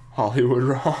 Hollywood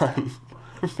Ron.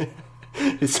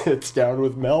 He sits down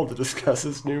with Mel to discuss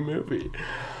his new movie.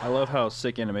 I love how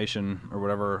sick animation or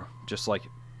whatever just like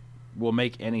will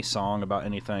make any song about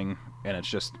anything, and it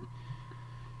just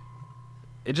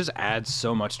adds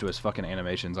so much to his fucking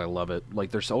animations. I love it. Like,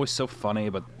 they're always so funny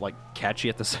but like catchy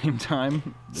at the same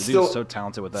time. The dude's so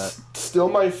talented with that. Still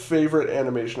my favorite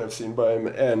animation I've seen by him,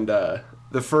 and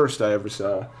the first I ever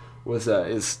saw was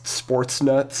is Sports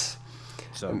Nuts.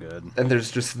 So good. And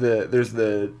there's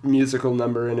the musical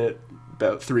number in it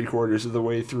about 3/4 of the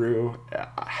way through.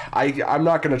 I'm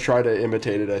not going to try to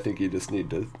imitate it. I think you just need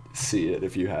to see it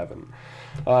if you haven't.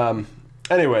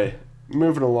 Anyway,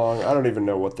 moving along. I don't even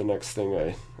know what the next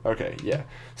thing Okay, yeah.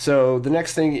 So the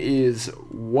next thing is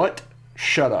What?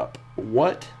 Shut Up.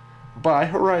 What? By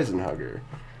Horizon Hugger.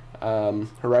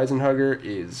 Horizon Hugger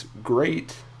is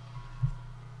great.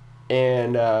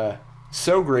 And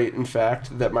so great, in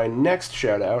fact, that my next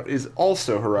shout out is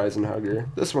also Horizon Hugger.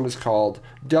 This one is called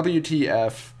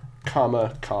WTF,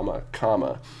 comma, comma,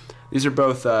 comma. These are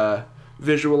both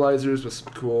visualizers with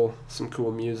some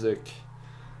cool music.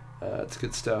 It's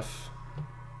good stuff.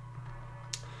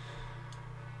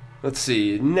 Let's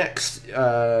see. Next,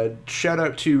 shout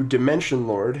out to Dimension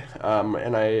Lord.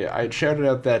 And I shouted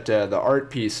out that the art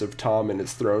piece of Tom in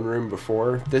his throne room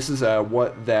before. This is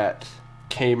what that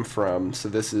came from. So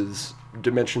this is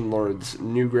Dimension Lord's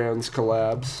Newgrounds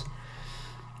collabs.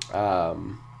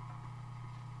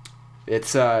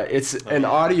 It's an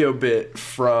audio bit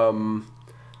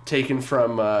taken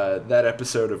from that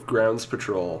episode of Grounds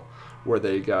Patrol where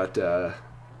they got all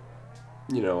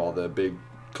the big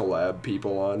collab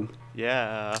people on.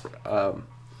 Yeah.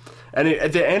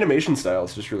 And the animation style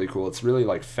is just really cool. It's really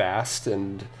like fast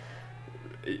and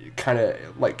kind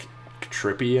of like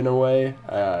trippy in a way,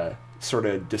 sort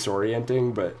of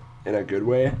disorienting, but in a good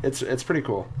way. It's pretty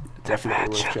cool. Definitely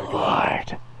worth checking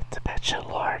out. Dimension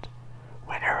Lord,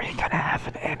 when are we gonna have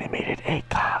an animated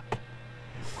ACOG?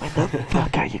 When the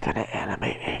fuck are you gonna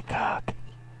animate ACOG?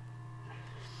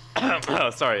 Oh,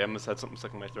 sorry, I must have something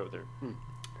stuck in my throat there.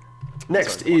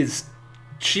 Next is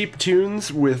Cheap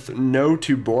Tunes with No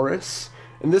to Boris.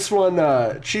 And this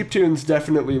one, Cheap Tunes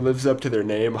definitely lives up to their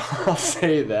name, I'll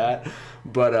say that.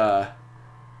 But,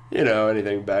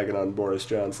 anything bagging on Boris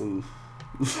Johnson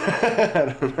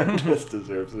I don't know, just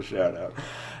deserves a shout out.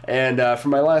 And for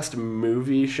my last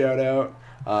movie shout out,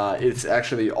 it's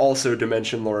actually also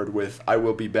Dimension Lord with I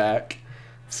Will Be Back.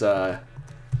 It's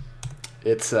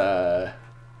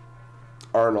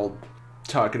Arnold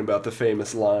talking about the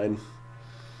famous line,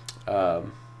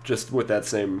 just with that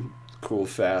same cool,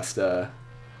 fast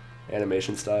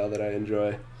animation style that I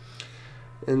enjoy.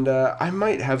 And I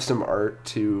might have some art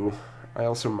too. I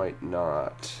also might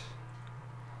not.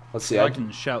 Let's see. I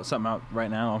can shout something out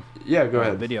right now. Yeah, go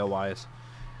ahead. Video wise,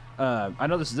 I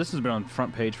know this has been on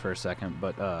front page for a second,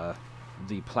 but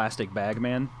the Plastic Bag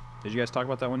Man. Did you guys talk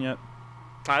about that one yet?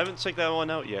 I haven't checked that one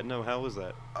out yet. No, how was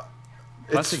that?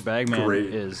 Plastic Bag Man great.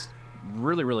 is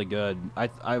really, really good.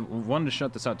 I wanted to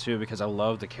shout this out too because I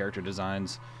love the character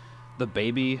designs. The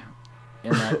baby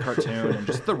in that cartoon and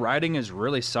just the writing is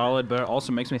really solid, but it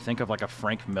also makes me think of like a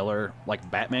Frank Miller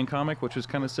like Batman comic, which was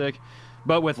kind of sick,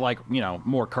 but with like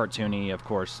more cartoony, of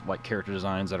course, like character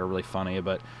designs that are really funny.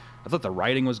 But I thought the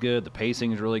writing was good, the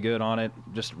pacing is really good on it.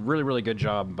 Just really, really good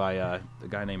job by the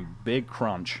guy named Big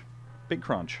Crunch.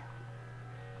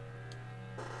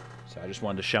 So I just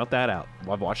wanted to shout that out.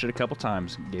 I've watched it a couple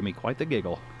times. Gave me quite the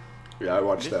giggle. Yeah, I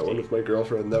watched that one with my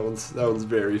girlfriend. That one's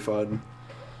very fun.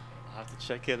 I'll have to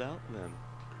check it out then.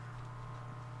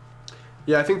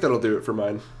 Yeah, I think that'll do it for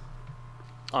mine.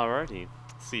 Alrighty.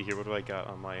 Let's see here, what do I got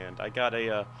on my end? I got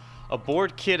a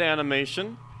board kit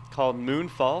animation called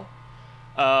Moonfall.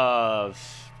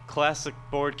 Classic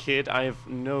board kit. I have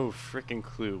no freaking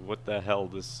clue what the hell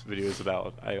this video is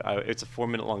about. It's a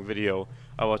 4-minute long video.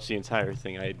 I watched the entire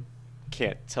thing. I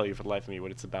can't tell you for the life of me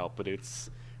what it's about, but it's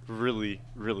really,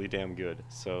 really damn good.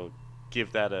 So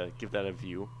give that a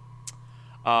view.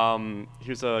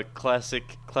 Here's a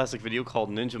classic video called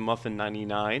Ninja Muffin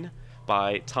 99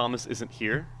 by Thomas Isn't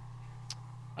Here.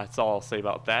 That's all I'll say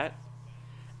about that.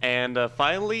 And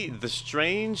finally, The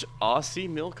Strange Aussie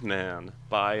Milkman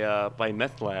by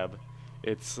Meth Lab.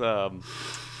 It's I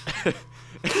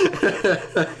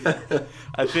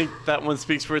think that one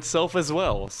speaks for itself as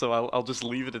well. So I'll just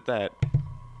leave it at that.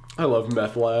 I love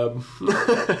Meth Lab.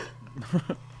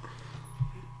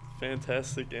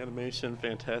 Fantastic animation,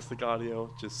 fantastic audio,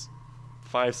 just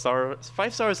 5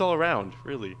 stars all around.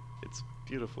 Really, it's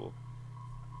beautiful.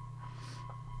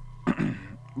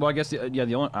 Well, I guess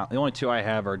the only two I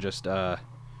have are just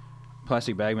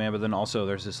Plastic Bag Man, but then also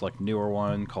there's this like newer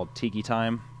one called Tiki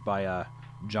Time by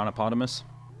John Eponymous.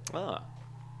 Ah,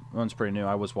 That one's pretty new.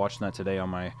 I was watching that today on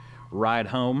my ride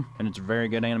home, and it's very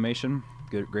good animation,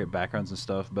 great backgrounds and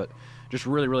stuff, but just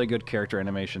really, really good character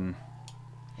animation,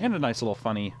 and a nice little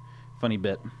funny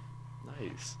bit.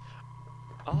 nice,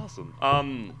 awesome.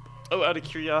 Out of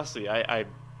curiosity, I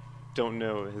don't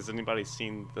know. Has anybody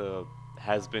seen the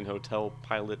Has Been Hotel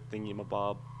pilot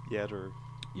thingy-mabob yet, or?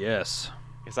 Yes.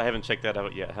 Yes, I haven't checked that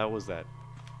out yet. How was that?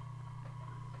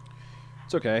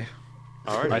 It's okay.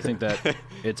 All right. I think that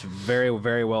it's very,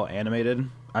 very well animated.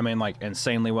 I mean, like,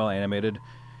 insanely well animated.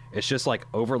 It's just, like,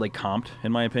 overly comped,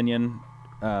 in my opinion.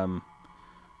 At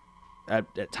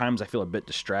times, I feel a bit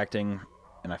distracting,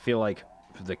 and I feel like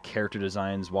the character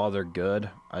designs, while they're good,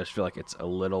 I just feel like it's a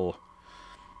little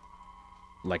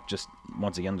like just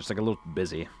once again just like a little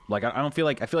busy. Like I don't feel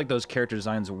like I feel like those character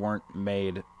designs weren't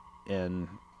made in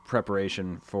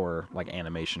preparation for like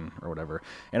animation or whatever.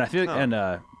 And I feel like, and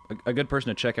a good person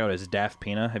to check out is Daft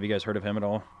Pina. Have you guys heard of him at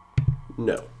all?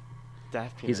 No.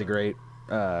 Daft Pina. He's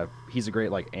a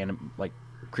great like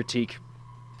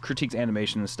critiques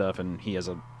animation and stuff, and he has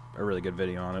a really good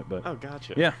video on it. But Oh,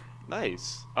 gotcha. yeah,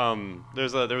 Nice.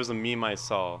 There was a meme I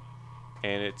saw,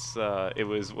 and it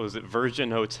was it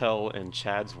Virgin Hotel and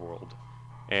Chad's World,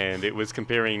 and it was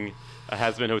comparing a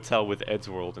Has-Been Hotel with Ed's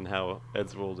World and how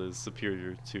Ed's World is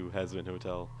superior to Has-Been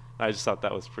Hotel. I just thought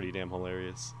that was pretty damn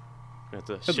hilarious. I have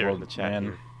to Ed's share it in World, the chat man.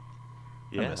 here.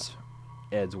 I Yeah, miss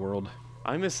Ed's World.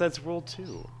 I miss Ed's World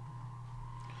too.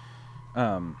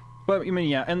 But I mean,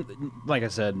 yeah, and like I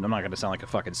said, I'm not gonna sound like a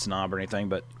fucking snob or anything,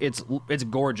 but it's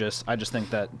gorgeous. I just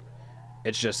think that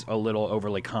it's just a little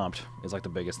overly comped is like the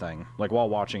biggest thing. Like while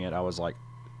watching it, I was like,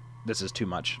 this is too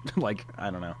much. Like I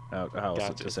don't know how else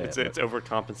Gotcha. to say It's it.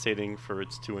 overcompensating for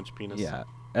its 2-inch penis. Yeah,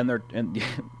 and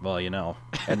well, you know,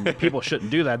 and people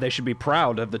shouldn't do that. They should be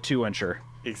proud of the 2-incher.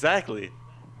 Exactly.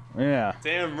 Yeah,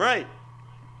 Damn right.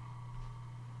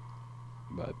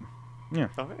 but yeah,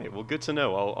 All right. Well, good to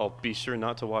know. I'll be sure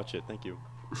not to watch it. Thank you.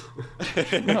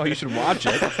 no, you should watch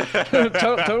it.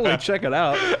 Totally check it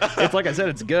out. It's like I said,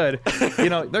 it's good. You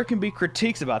know, there can be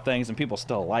critiques about things and people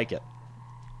still like it.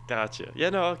 Gotcha. Yeah.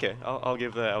 No. Okay. I'll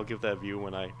give that view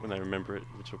when I remember it,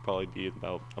 which will probably be in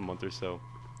about a month or so.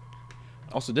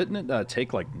 Also, didn't it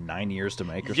take like 9 years to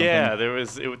make or something? Yeah.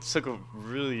 It took a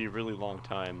really long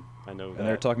time. I know. And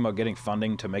they're talking about getting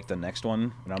funding to make the next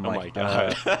one, and I'm Oh like,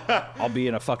 my god. I'll be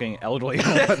in a fucking elderly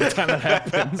home by the time that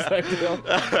happens. I feel.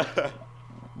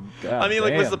 God I mean,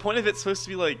 like, was damn. the point of it supposed to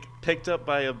be like picked up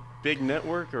by a big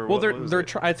network or? Well, what was they're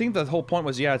it? I think the whole point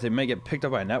was to make it picked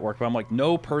up by a network. But I'm like,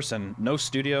 no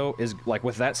studio is like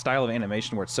with that style of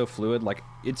animation where it's so fluid. Like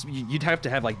you'd have to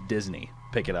have like Disney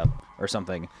pick it up or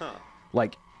something. Huh.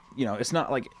 Like, you know, it's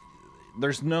not like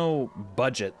there's no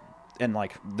budget, and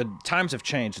like the times have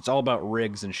changed. It's all about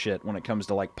rigs and shit when it comes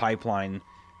to like pipeline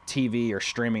TV or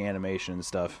streaming animation and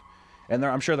stuff. And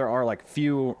I'm sure there are like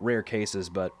few rare cases,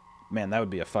 but man, that would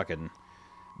be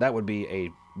a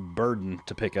burden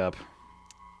to pick up.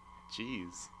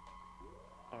 Jeez.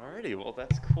 Alrighty, well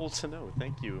that's cool to know.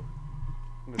 Thank you,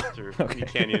 Mr. Okay.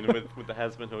 Canyon, with the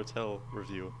Has-Been Hotel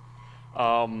review.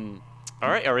 All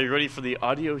right, are we ready for the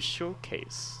audio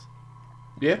showcase?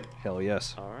 Yeah. Hell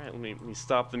yes. All right, let me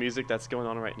stop the music that's going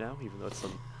on right now, even though it's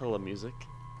some hella music.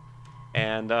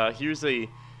 And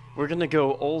we're gonna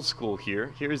go old school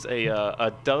here. Here's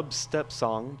a dubstep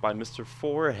song by Mr.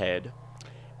 Forehead,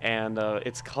 and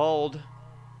it's called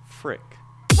Frick.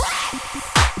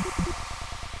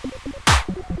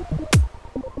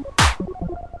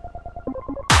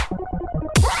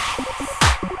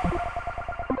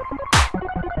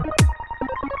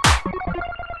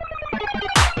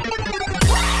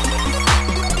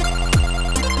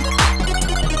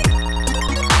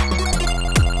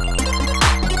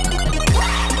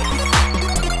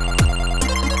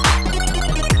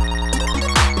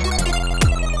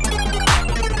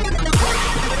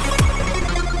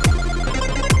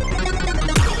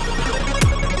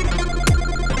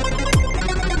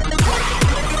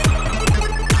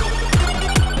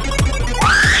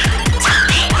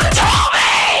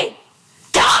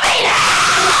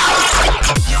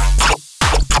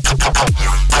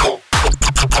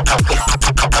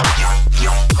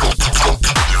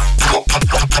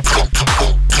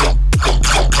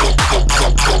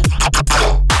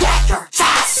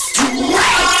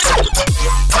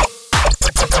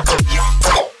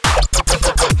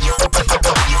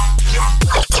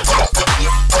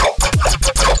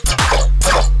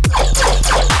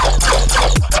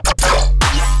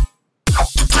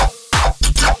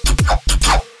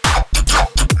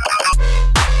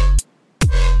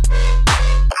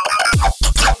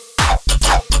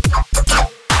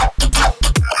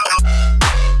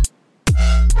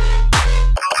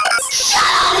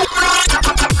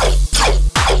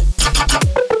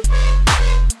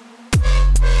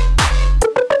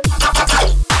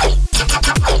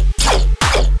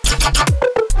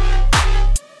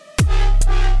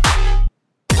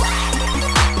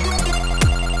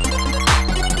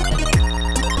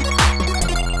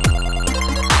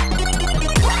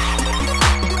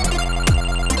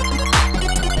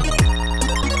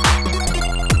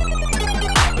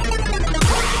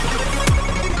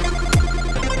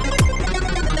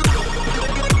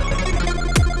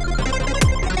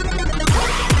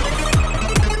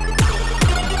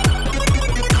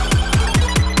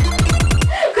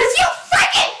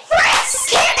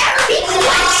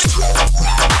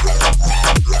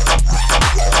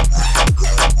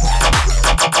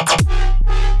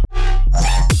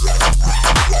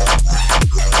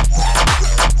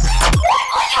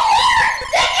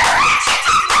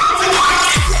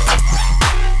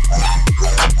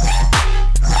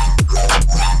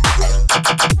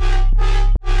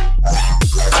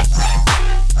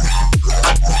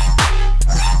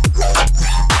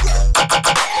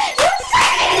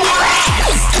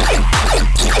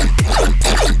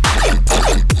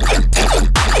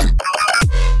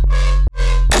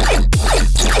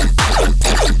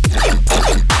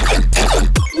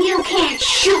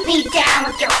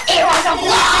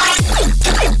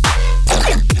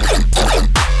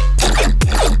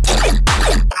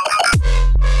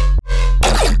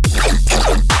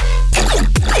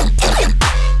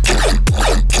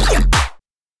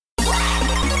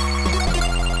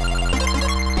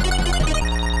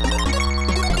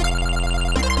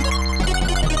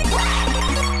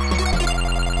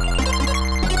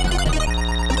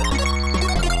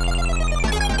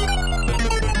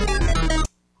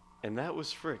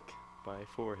 was Frick by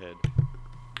Forehead.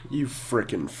 You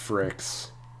frickin' fricks.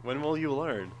 When will you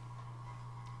learn?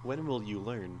 When will you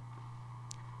learn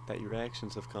that your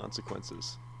actions have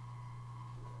consequences?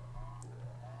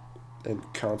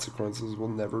 And consequences will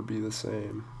never be the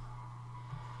same.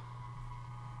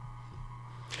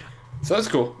 So that's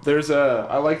cool.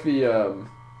 I like the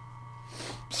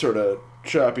sort of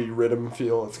choppy rhythm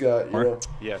feel it's got, you know.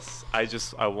 Yes, I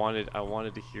wanted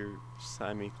to hear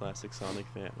Simon Classic Sonic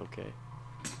fan. Okay.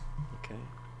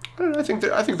 I don't know,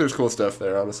 I think there's cool stuff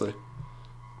there, honestly.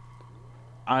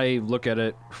 I look at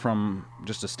it from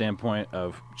just a standpoint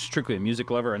of strictly a music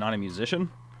lover and not a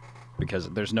musician, because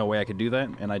there's no way I could do that,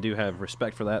 and I do have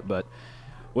respect for that, but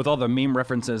with all the meme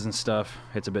references and stuff,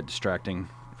 it's a bit distracting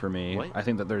for me. What? I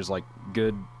think that there's like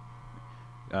good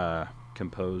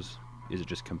is it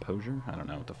just composure? I don't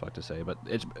know what the fuck to say, but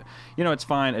it's, you know, it's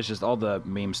fine. It's just all the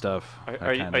meme stuff.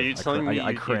 Are you telling me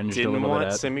I you cringed a didn't little want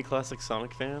bit at. Semi-Classic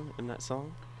Sonic fan in that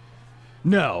song?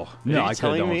 No, you I could have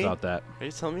telling done me? without that. Are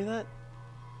you telling me that?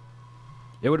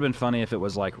 It would have been funny if it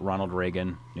was like Ronald Reagan,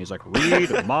 and he's like,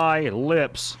 "Read my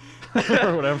lips,"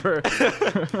 or whatever.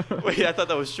 Wait, I thought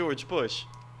that was George Bush.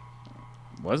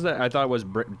 Was that? I thought it was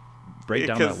Break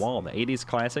Down That Wall, the '80s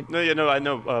classic. No, I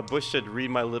know. Bush said, "Read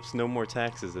my lips, no more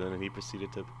taxes," and then he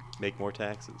proceeded to make more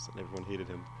taxes, and everyone hated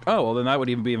him. Oh, well, then that would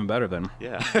even be even better then.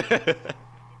 Yeah.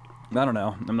 I don't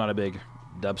know. I'm not a big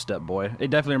dubstep boy. It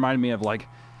definitely reminded me of like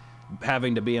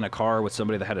having to be in a car with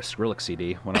somebody that had a Skrillex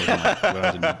CD when I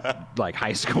was in like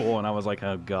high school, and I was like,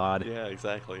 oh god. Yeah,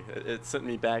 exactly. It sent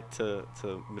me back to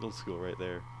middle school right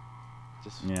there.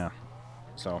 Just yeah.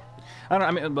 So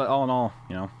I mean, but all in all,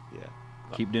 you know. Yeah.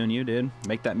 Keep doing you, dude.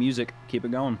 Make that music. Keep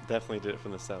it going. Definitely did it for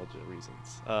nostalgia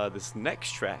reasons. This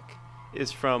next track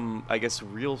is from, I guess,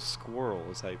 Real Squirrel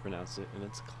is how you pronounce it, and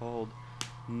it's called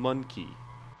Monkey.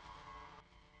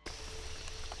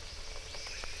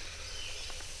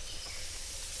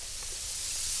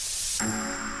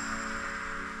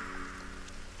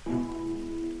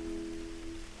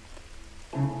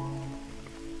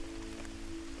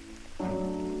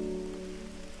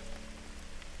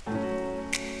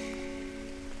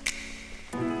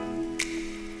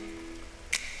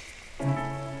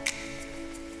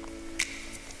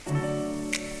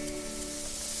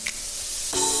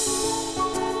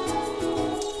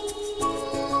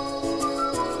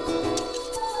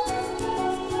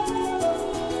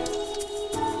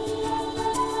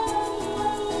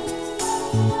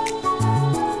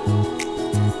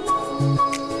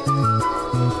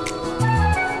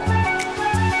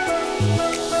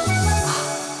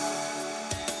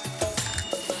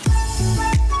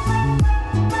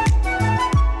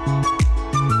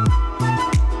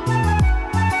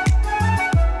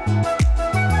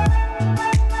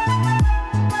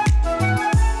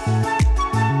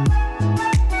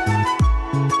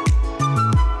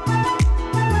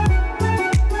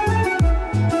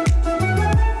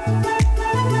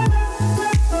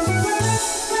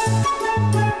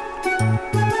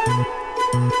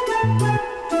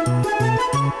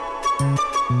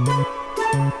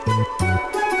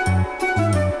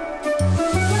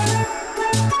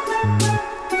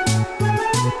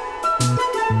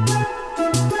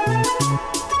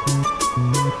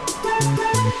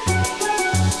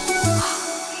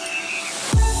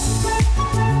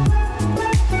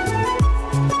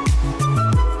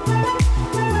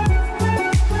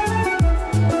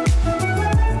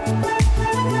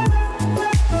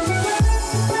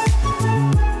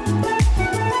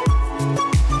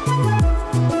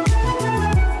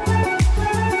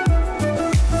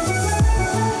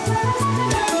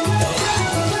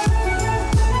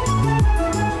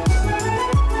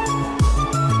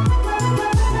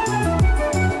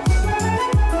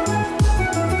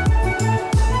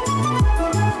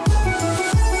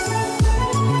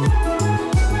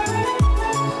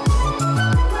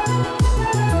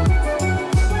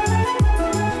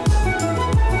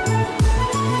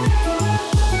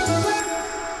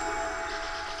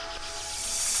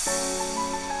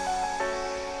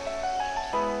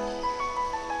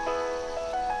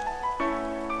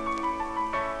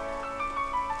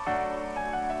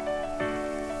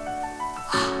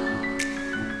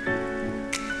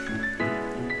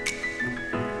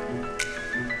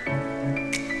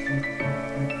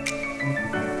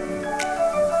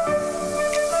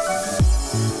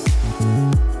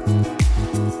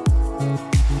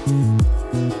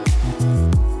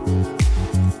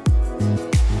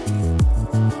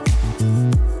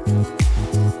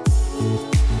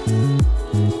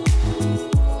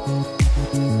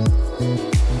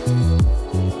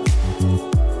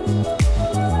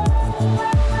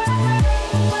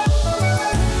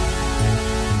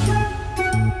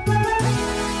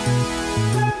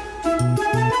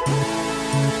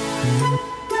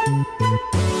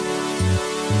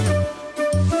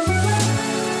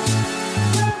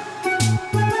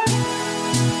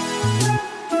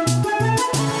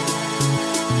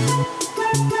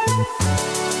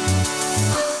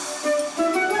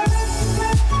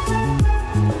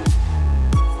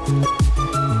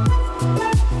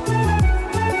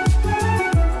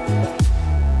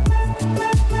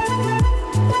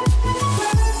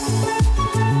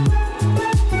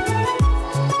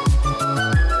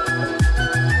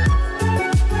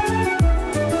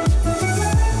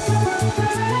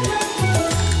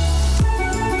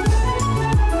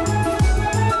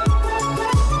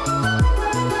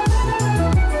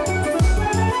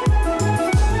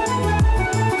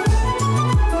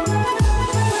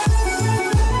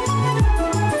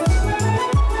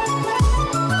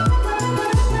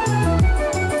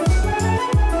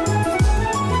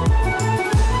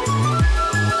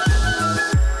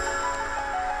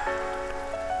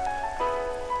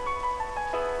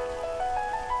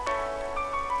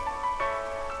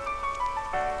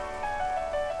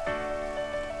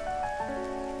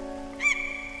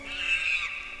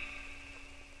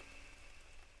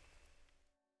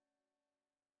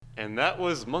 And that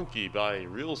was Monkey by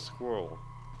Real Squirrel.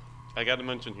 I gotta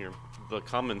mention here, the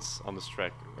comments on this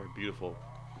track are beautiful.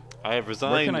 I have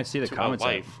resigned can I see the to a comments at?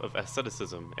 life of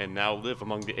asceticism and now live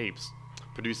among the apes,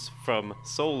 produced from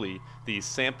solely the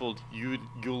sampled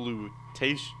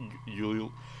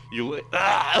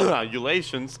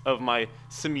ululations of my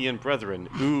simian brethren.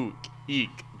 Ooh,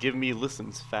 eek, give me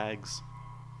listens, fags.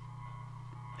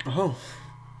 Oh,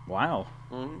 Wow.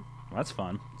 Mm-hmm. That's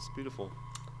fun. It's beautiful.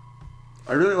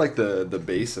 I really like the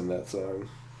bass in that song.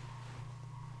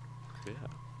 Yeah,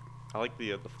 I like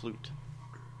the flute.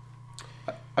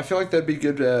 I feel like that'd be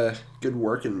good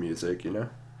working music, you know?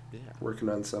 Yeah. Working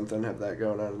on something, have that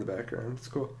going on in the background. It's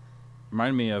cool.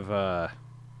 Remind me of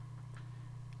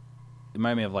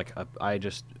like I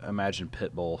just imagine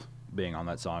Pitbull being on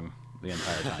that song the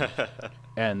entire time,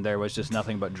 and there was just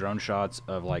nothing but drone shots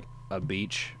of like a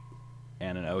beach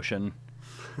and an ocean,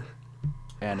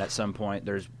 and at some point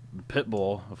there's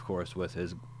Pitbull, of course, with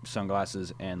his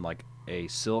sunglasses and like a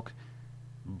silk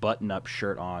button-up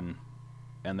shirt on,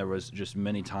 and there was just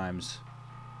many times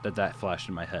that flashed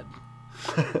in my head.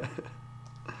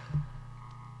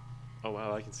 Oh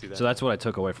wow, I can see that. So that's what I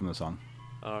took away from the song.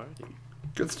 Alrighty.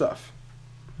 Good stuff.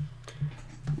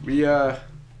 We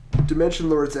Dimension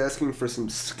Lord's asking for some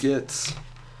skits.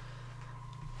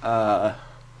 Y'all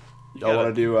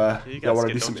want to do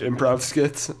some don't you? improv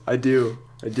skits? I do.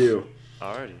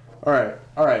 Alrighty.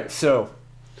 All right. So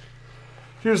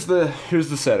here's the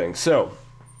setting. So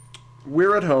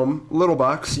we're at home. Little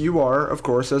Box, you are, of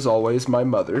course, as always, my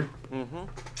mother.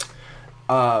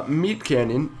 Mm-hmm. Meat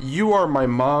Canyon, you are my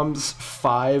mom's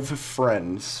 5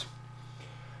 friends,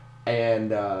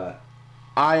 and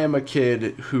I am a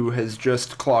kid who has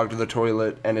just clogged the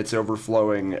toilet and it's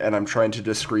overflowing, and I'm trying to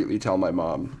discreetly tell my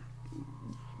mom.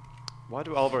 Why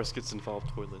do all of our skits involve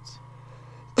toilets?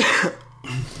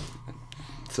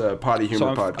 It's a potty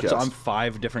humor podcast. So I'm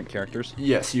 5 different characters?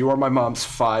 Yes, you are my mom's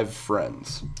 5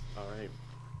 friends. Alright.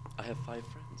 I have 5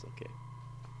 friends, okay.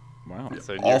 Wow.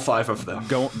 So All 5 of them.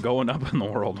 Going up in the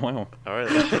world. Wow.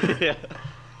 Alright. Yeah.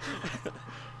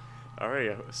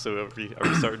 Alright, so are we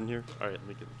starting here? Alright, let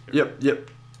me get Yep.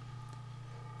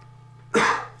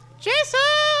 Jason!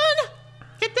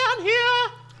 Get down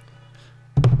here!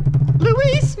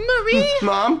 Luis, Marie!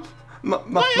 Mom? My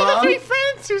Mom? other 3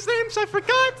 friends whose names I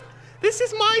forgot! This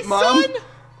is my Mom? son!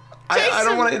 I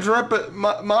don't want to interrupt, but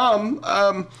Mom,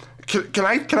 can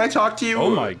I talk to you?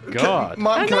 Oh my God.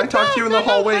 Mom, can I talk to you in the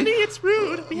hallway? Honey, it's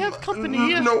rude. We have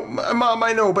company. No, Mom,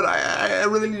 I know, but I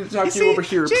really need to talk to you over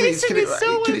here. Please, Jason is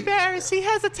so embarrassed. He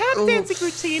has a tap dancing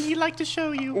routine he'd like to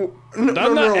show you. I'm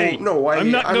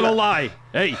not gonna lie.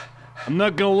 Hey, I'm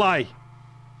not gonna lie.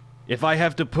 If I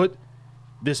have to put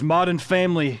this Modern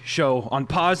Family show on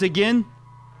pause again,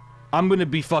 I'm gonna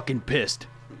be fucking pissed.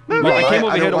 Mom, I came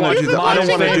over here to watch I don't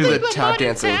want to do the Modern tap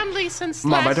dancing.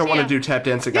 Mom, I don't want to do tap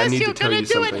dancing. I need to tell you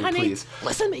something, please.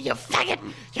 Listen to me, you faggot.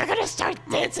 You're gonna start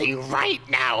dancing right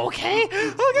now, okay?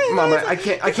 Okay. Mom, I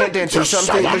can't dance. There's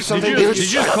something. Did you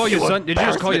just call your son? Did you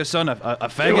just call your son a You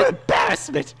faggot?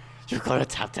 embarrassment. You're gonna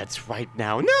tap dance right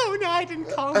now. No, I didn't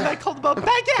call him. I called him a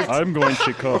baguette. I'm going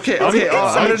to call. Okay. I'll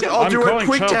do a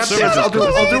quick tap dance. I'll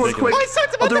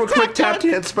do a quick tap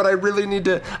dance, but I really need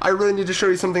to show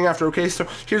you something after. Okay, so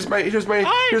here's my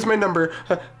number.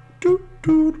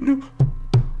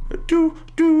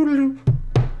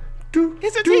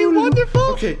 Isn't he wonderful?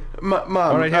 Okay, Mom.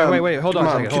 All right, here, wait, hold on a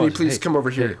Mom, second. can you please come over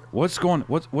here? Hey, what's going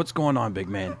on, big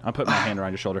man? I'll put my hand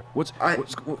around your shoulder. What's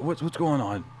going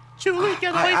on? Julie,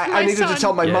 get away from my I needed son. to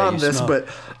tell my mom this, smell. but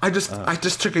I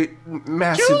just took a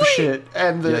massive Julie! shit,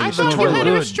 and the I thought you toilet had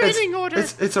a restraining order.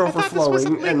 it's I thought this was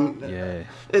overflowing, illegal. and Yeah.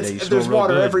 there's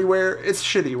water everywhere. It's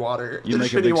shitty water. You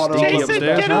There's make a shitty big water all stinky over the Jason,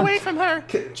 upstairs, place. get huh? away from her.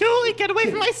 Julie, get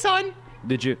away from my son.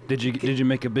 Did you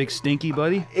make a big stinky,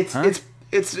 buddy? It's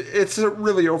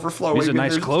really overflowing. These are and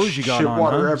nice there's clothes you got shit on,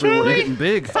 water huh? everywhere. You're getting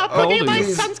big. Stop How looking old at are my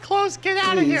you? son's clothes. Get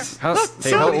out of here. Please. How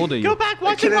Julie, old are you? Go back,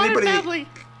 watch Can it Modern anybody- Family.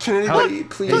 Can anybody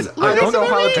please? look, I don't listen know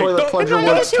to how a me. toilet plunger And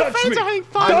my other works. 2 friends are having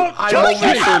fun. I'm only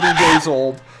 30 days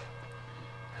old.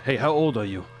 Hey, how old are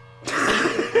you?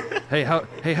 Hey,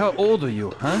 how old are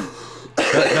you, huh?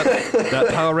 That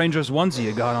Power Rangers onesie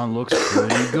you got on looks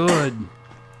pretty good.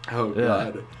 Oh Yeah.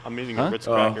 God. I'm eating Huh? a Ritz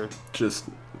cracker.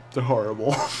 Just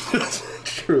horrible.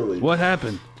 Truly. What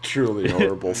happened? Truly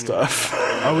horrible stuff.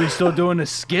 Are we still doing a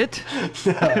skit?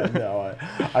 No,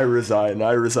 I resign.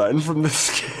 I resign from the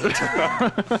skit.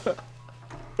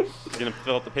 You gonna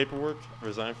fill out the paperwork?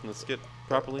 Resign from the skit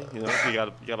properly? You know, you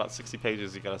got about 60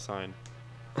 pages you gotta sign.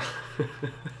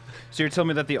 So you're telling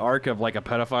me that the arc of like a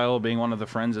pedophile being one of the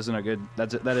friends isn't a good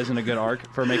that isn't a good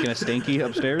arc for making a stinky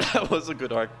upstairs? That was a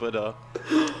good arc, but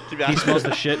he smells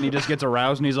the shit and he just gets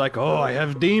aroused and he's like, "Oh, I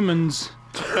have demons.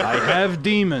 I have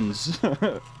demons,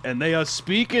 and they are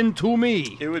speaking to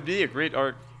me." It would be a great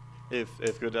arc if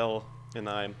Goodell and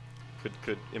I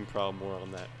could improv more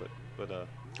on that, but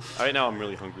right now I'm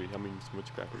really hungry. I'm eating so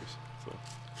much crackers,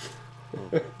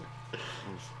 so.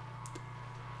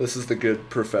 This is the good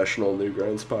professional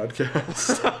Newgrounds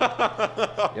podcast.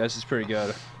 Yeah, this is pretty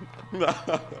good.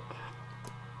 All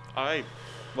right.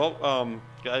 Well,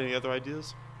 got any other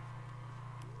ideas?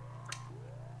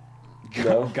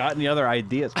 No. Got any other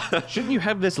ideas? Shouldn't you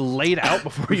have this laid out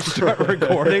before you start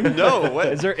recording? No. What,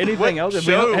 is there anything else? What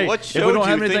show If we don't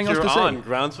have do you anything think else you're to on? say.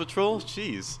 Grounds Patrol?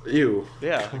 Jeez. Ew.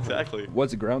 Yeah, exactly.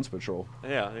 What's Grounds Patrol?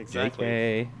 Yeah, exactly.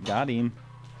 JK, got him.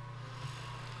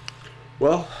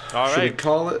 Well, All should we right.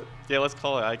 call it? Yeah, let's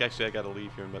call it. I got to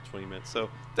leave here in about 20 minutes. So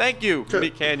thank you,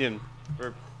 Meat Canyon,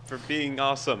 for being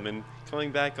awesome and coming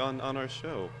back on our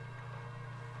show.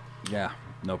 Yeah,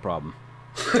 no problem.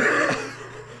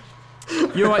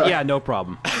 You know what? Yeah, no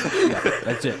problem. Yeah,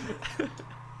 that's it.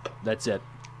 That's it.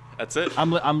 That's it.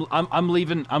 I'm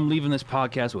leaving this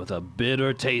podcast with a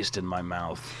bitter taste in my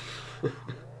mouth.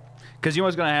 Because you know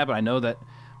what's gonna happen? I know that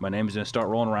my name is gonna start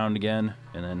rolling around again,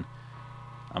 and then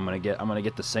I'm gonna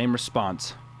get the same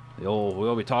response.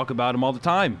 We talk about them all the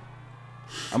time.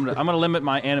 I'm gonna limit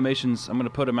my animations. I'm gonna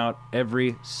put them out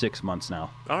every 6 months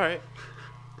now. All right.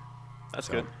 That's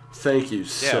good. Thank you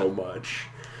so much.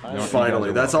 No,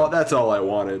 Finally, that's all I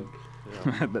wanted.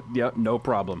 Yeah, no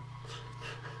problem.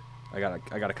 I got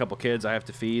a couple kids I have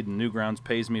to feed, and Newgrounds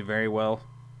pays me very well.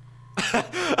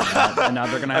 and now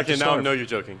they're gonna have to starve. Okay, now I know you're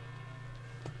joking.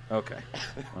 Okay.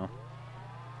 Well.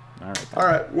 All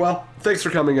right. Well, thanks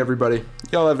for coming, everybody.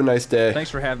 Y'all have a nice day.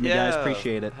 Thanks for having me, guys.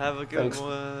 Appreciate it. Have a good Thanks.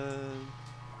 one.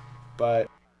 Bye.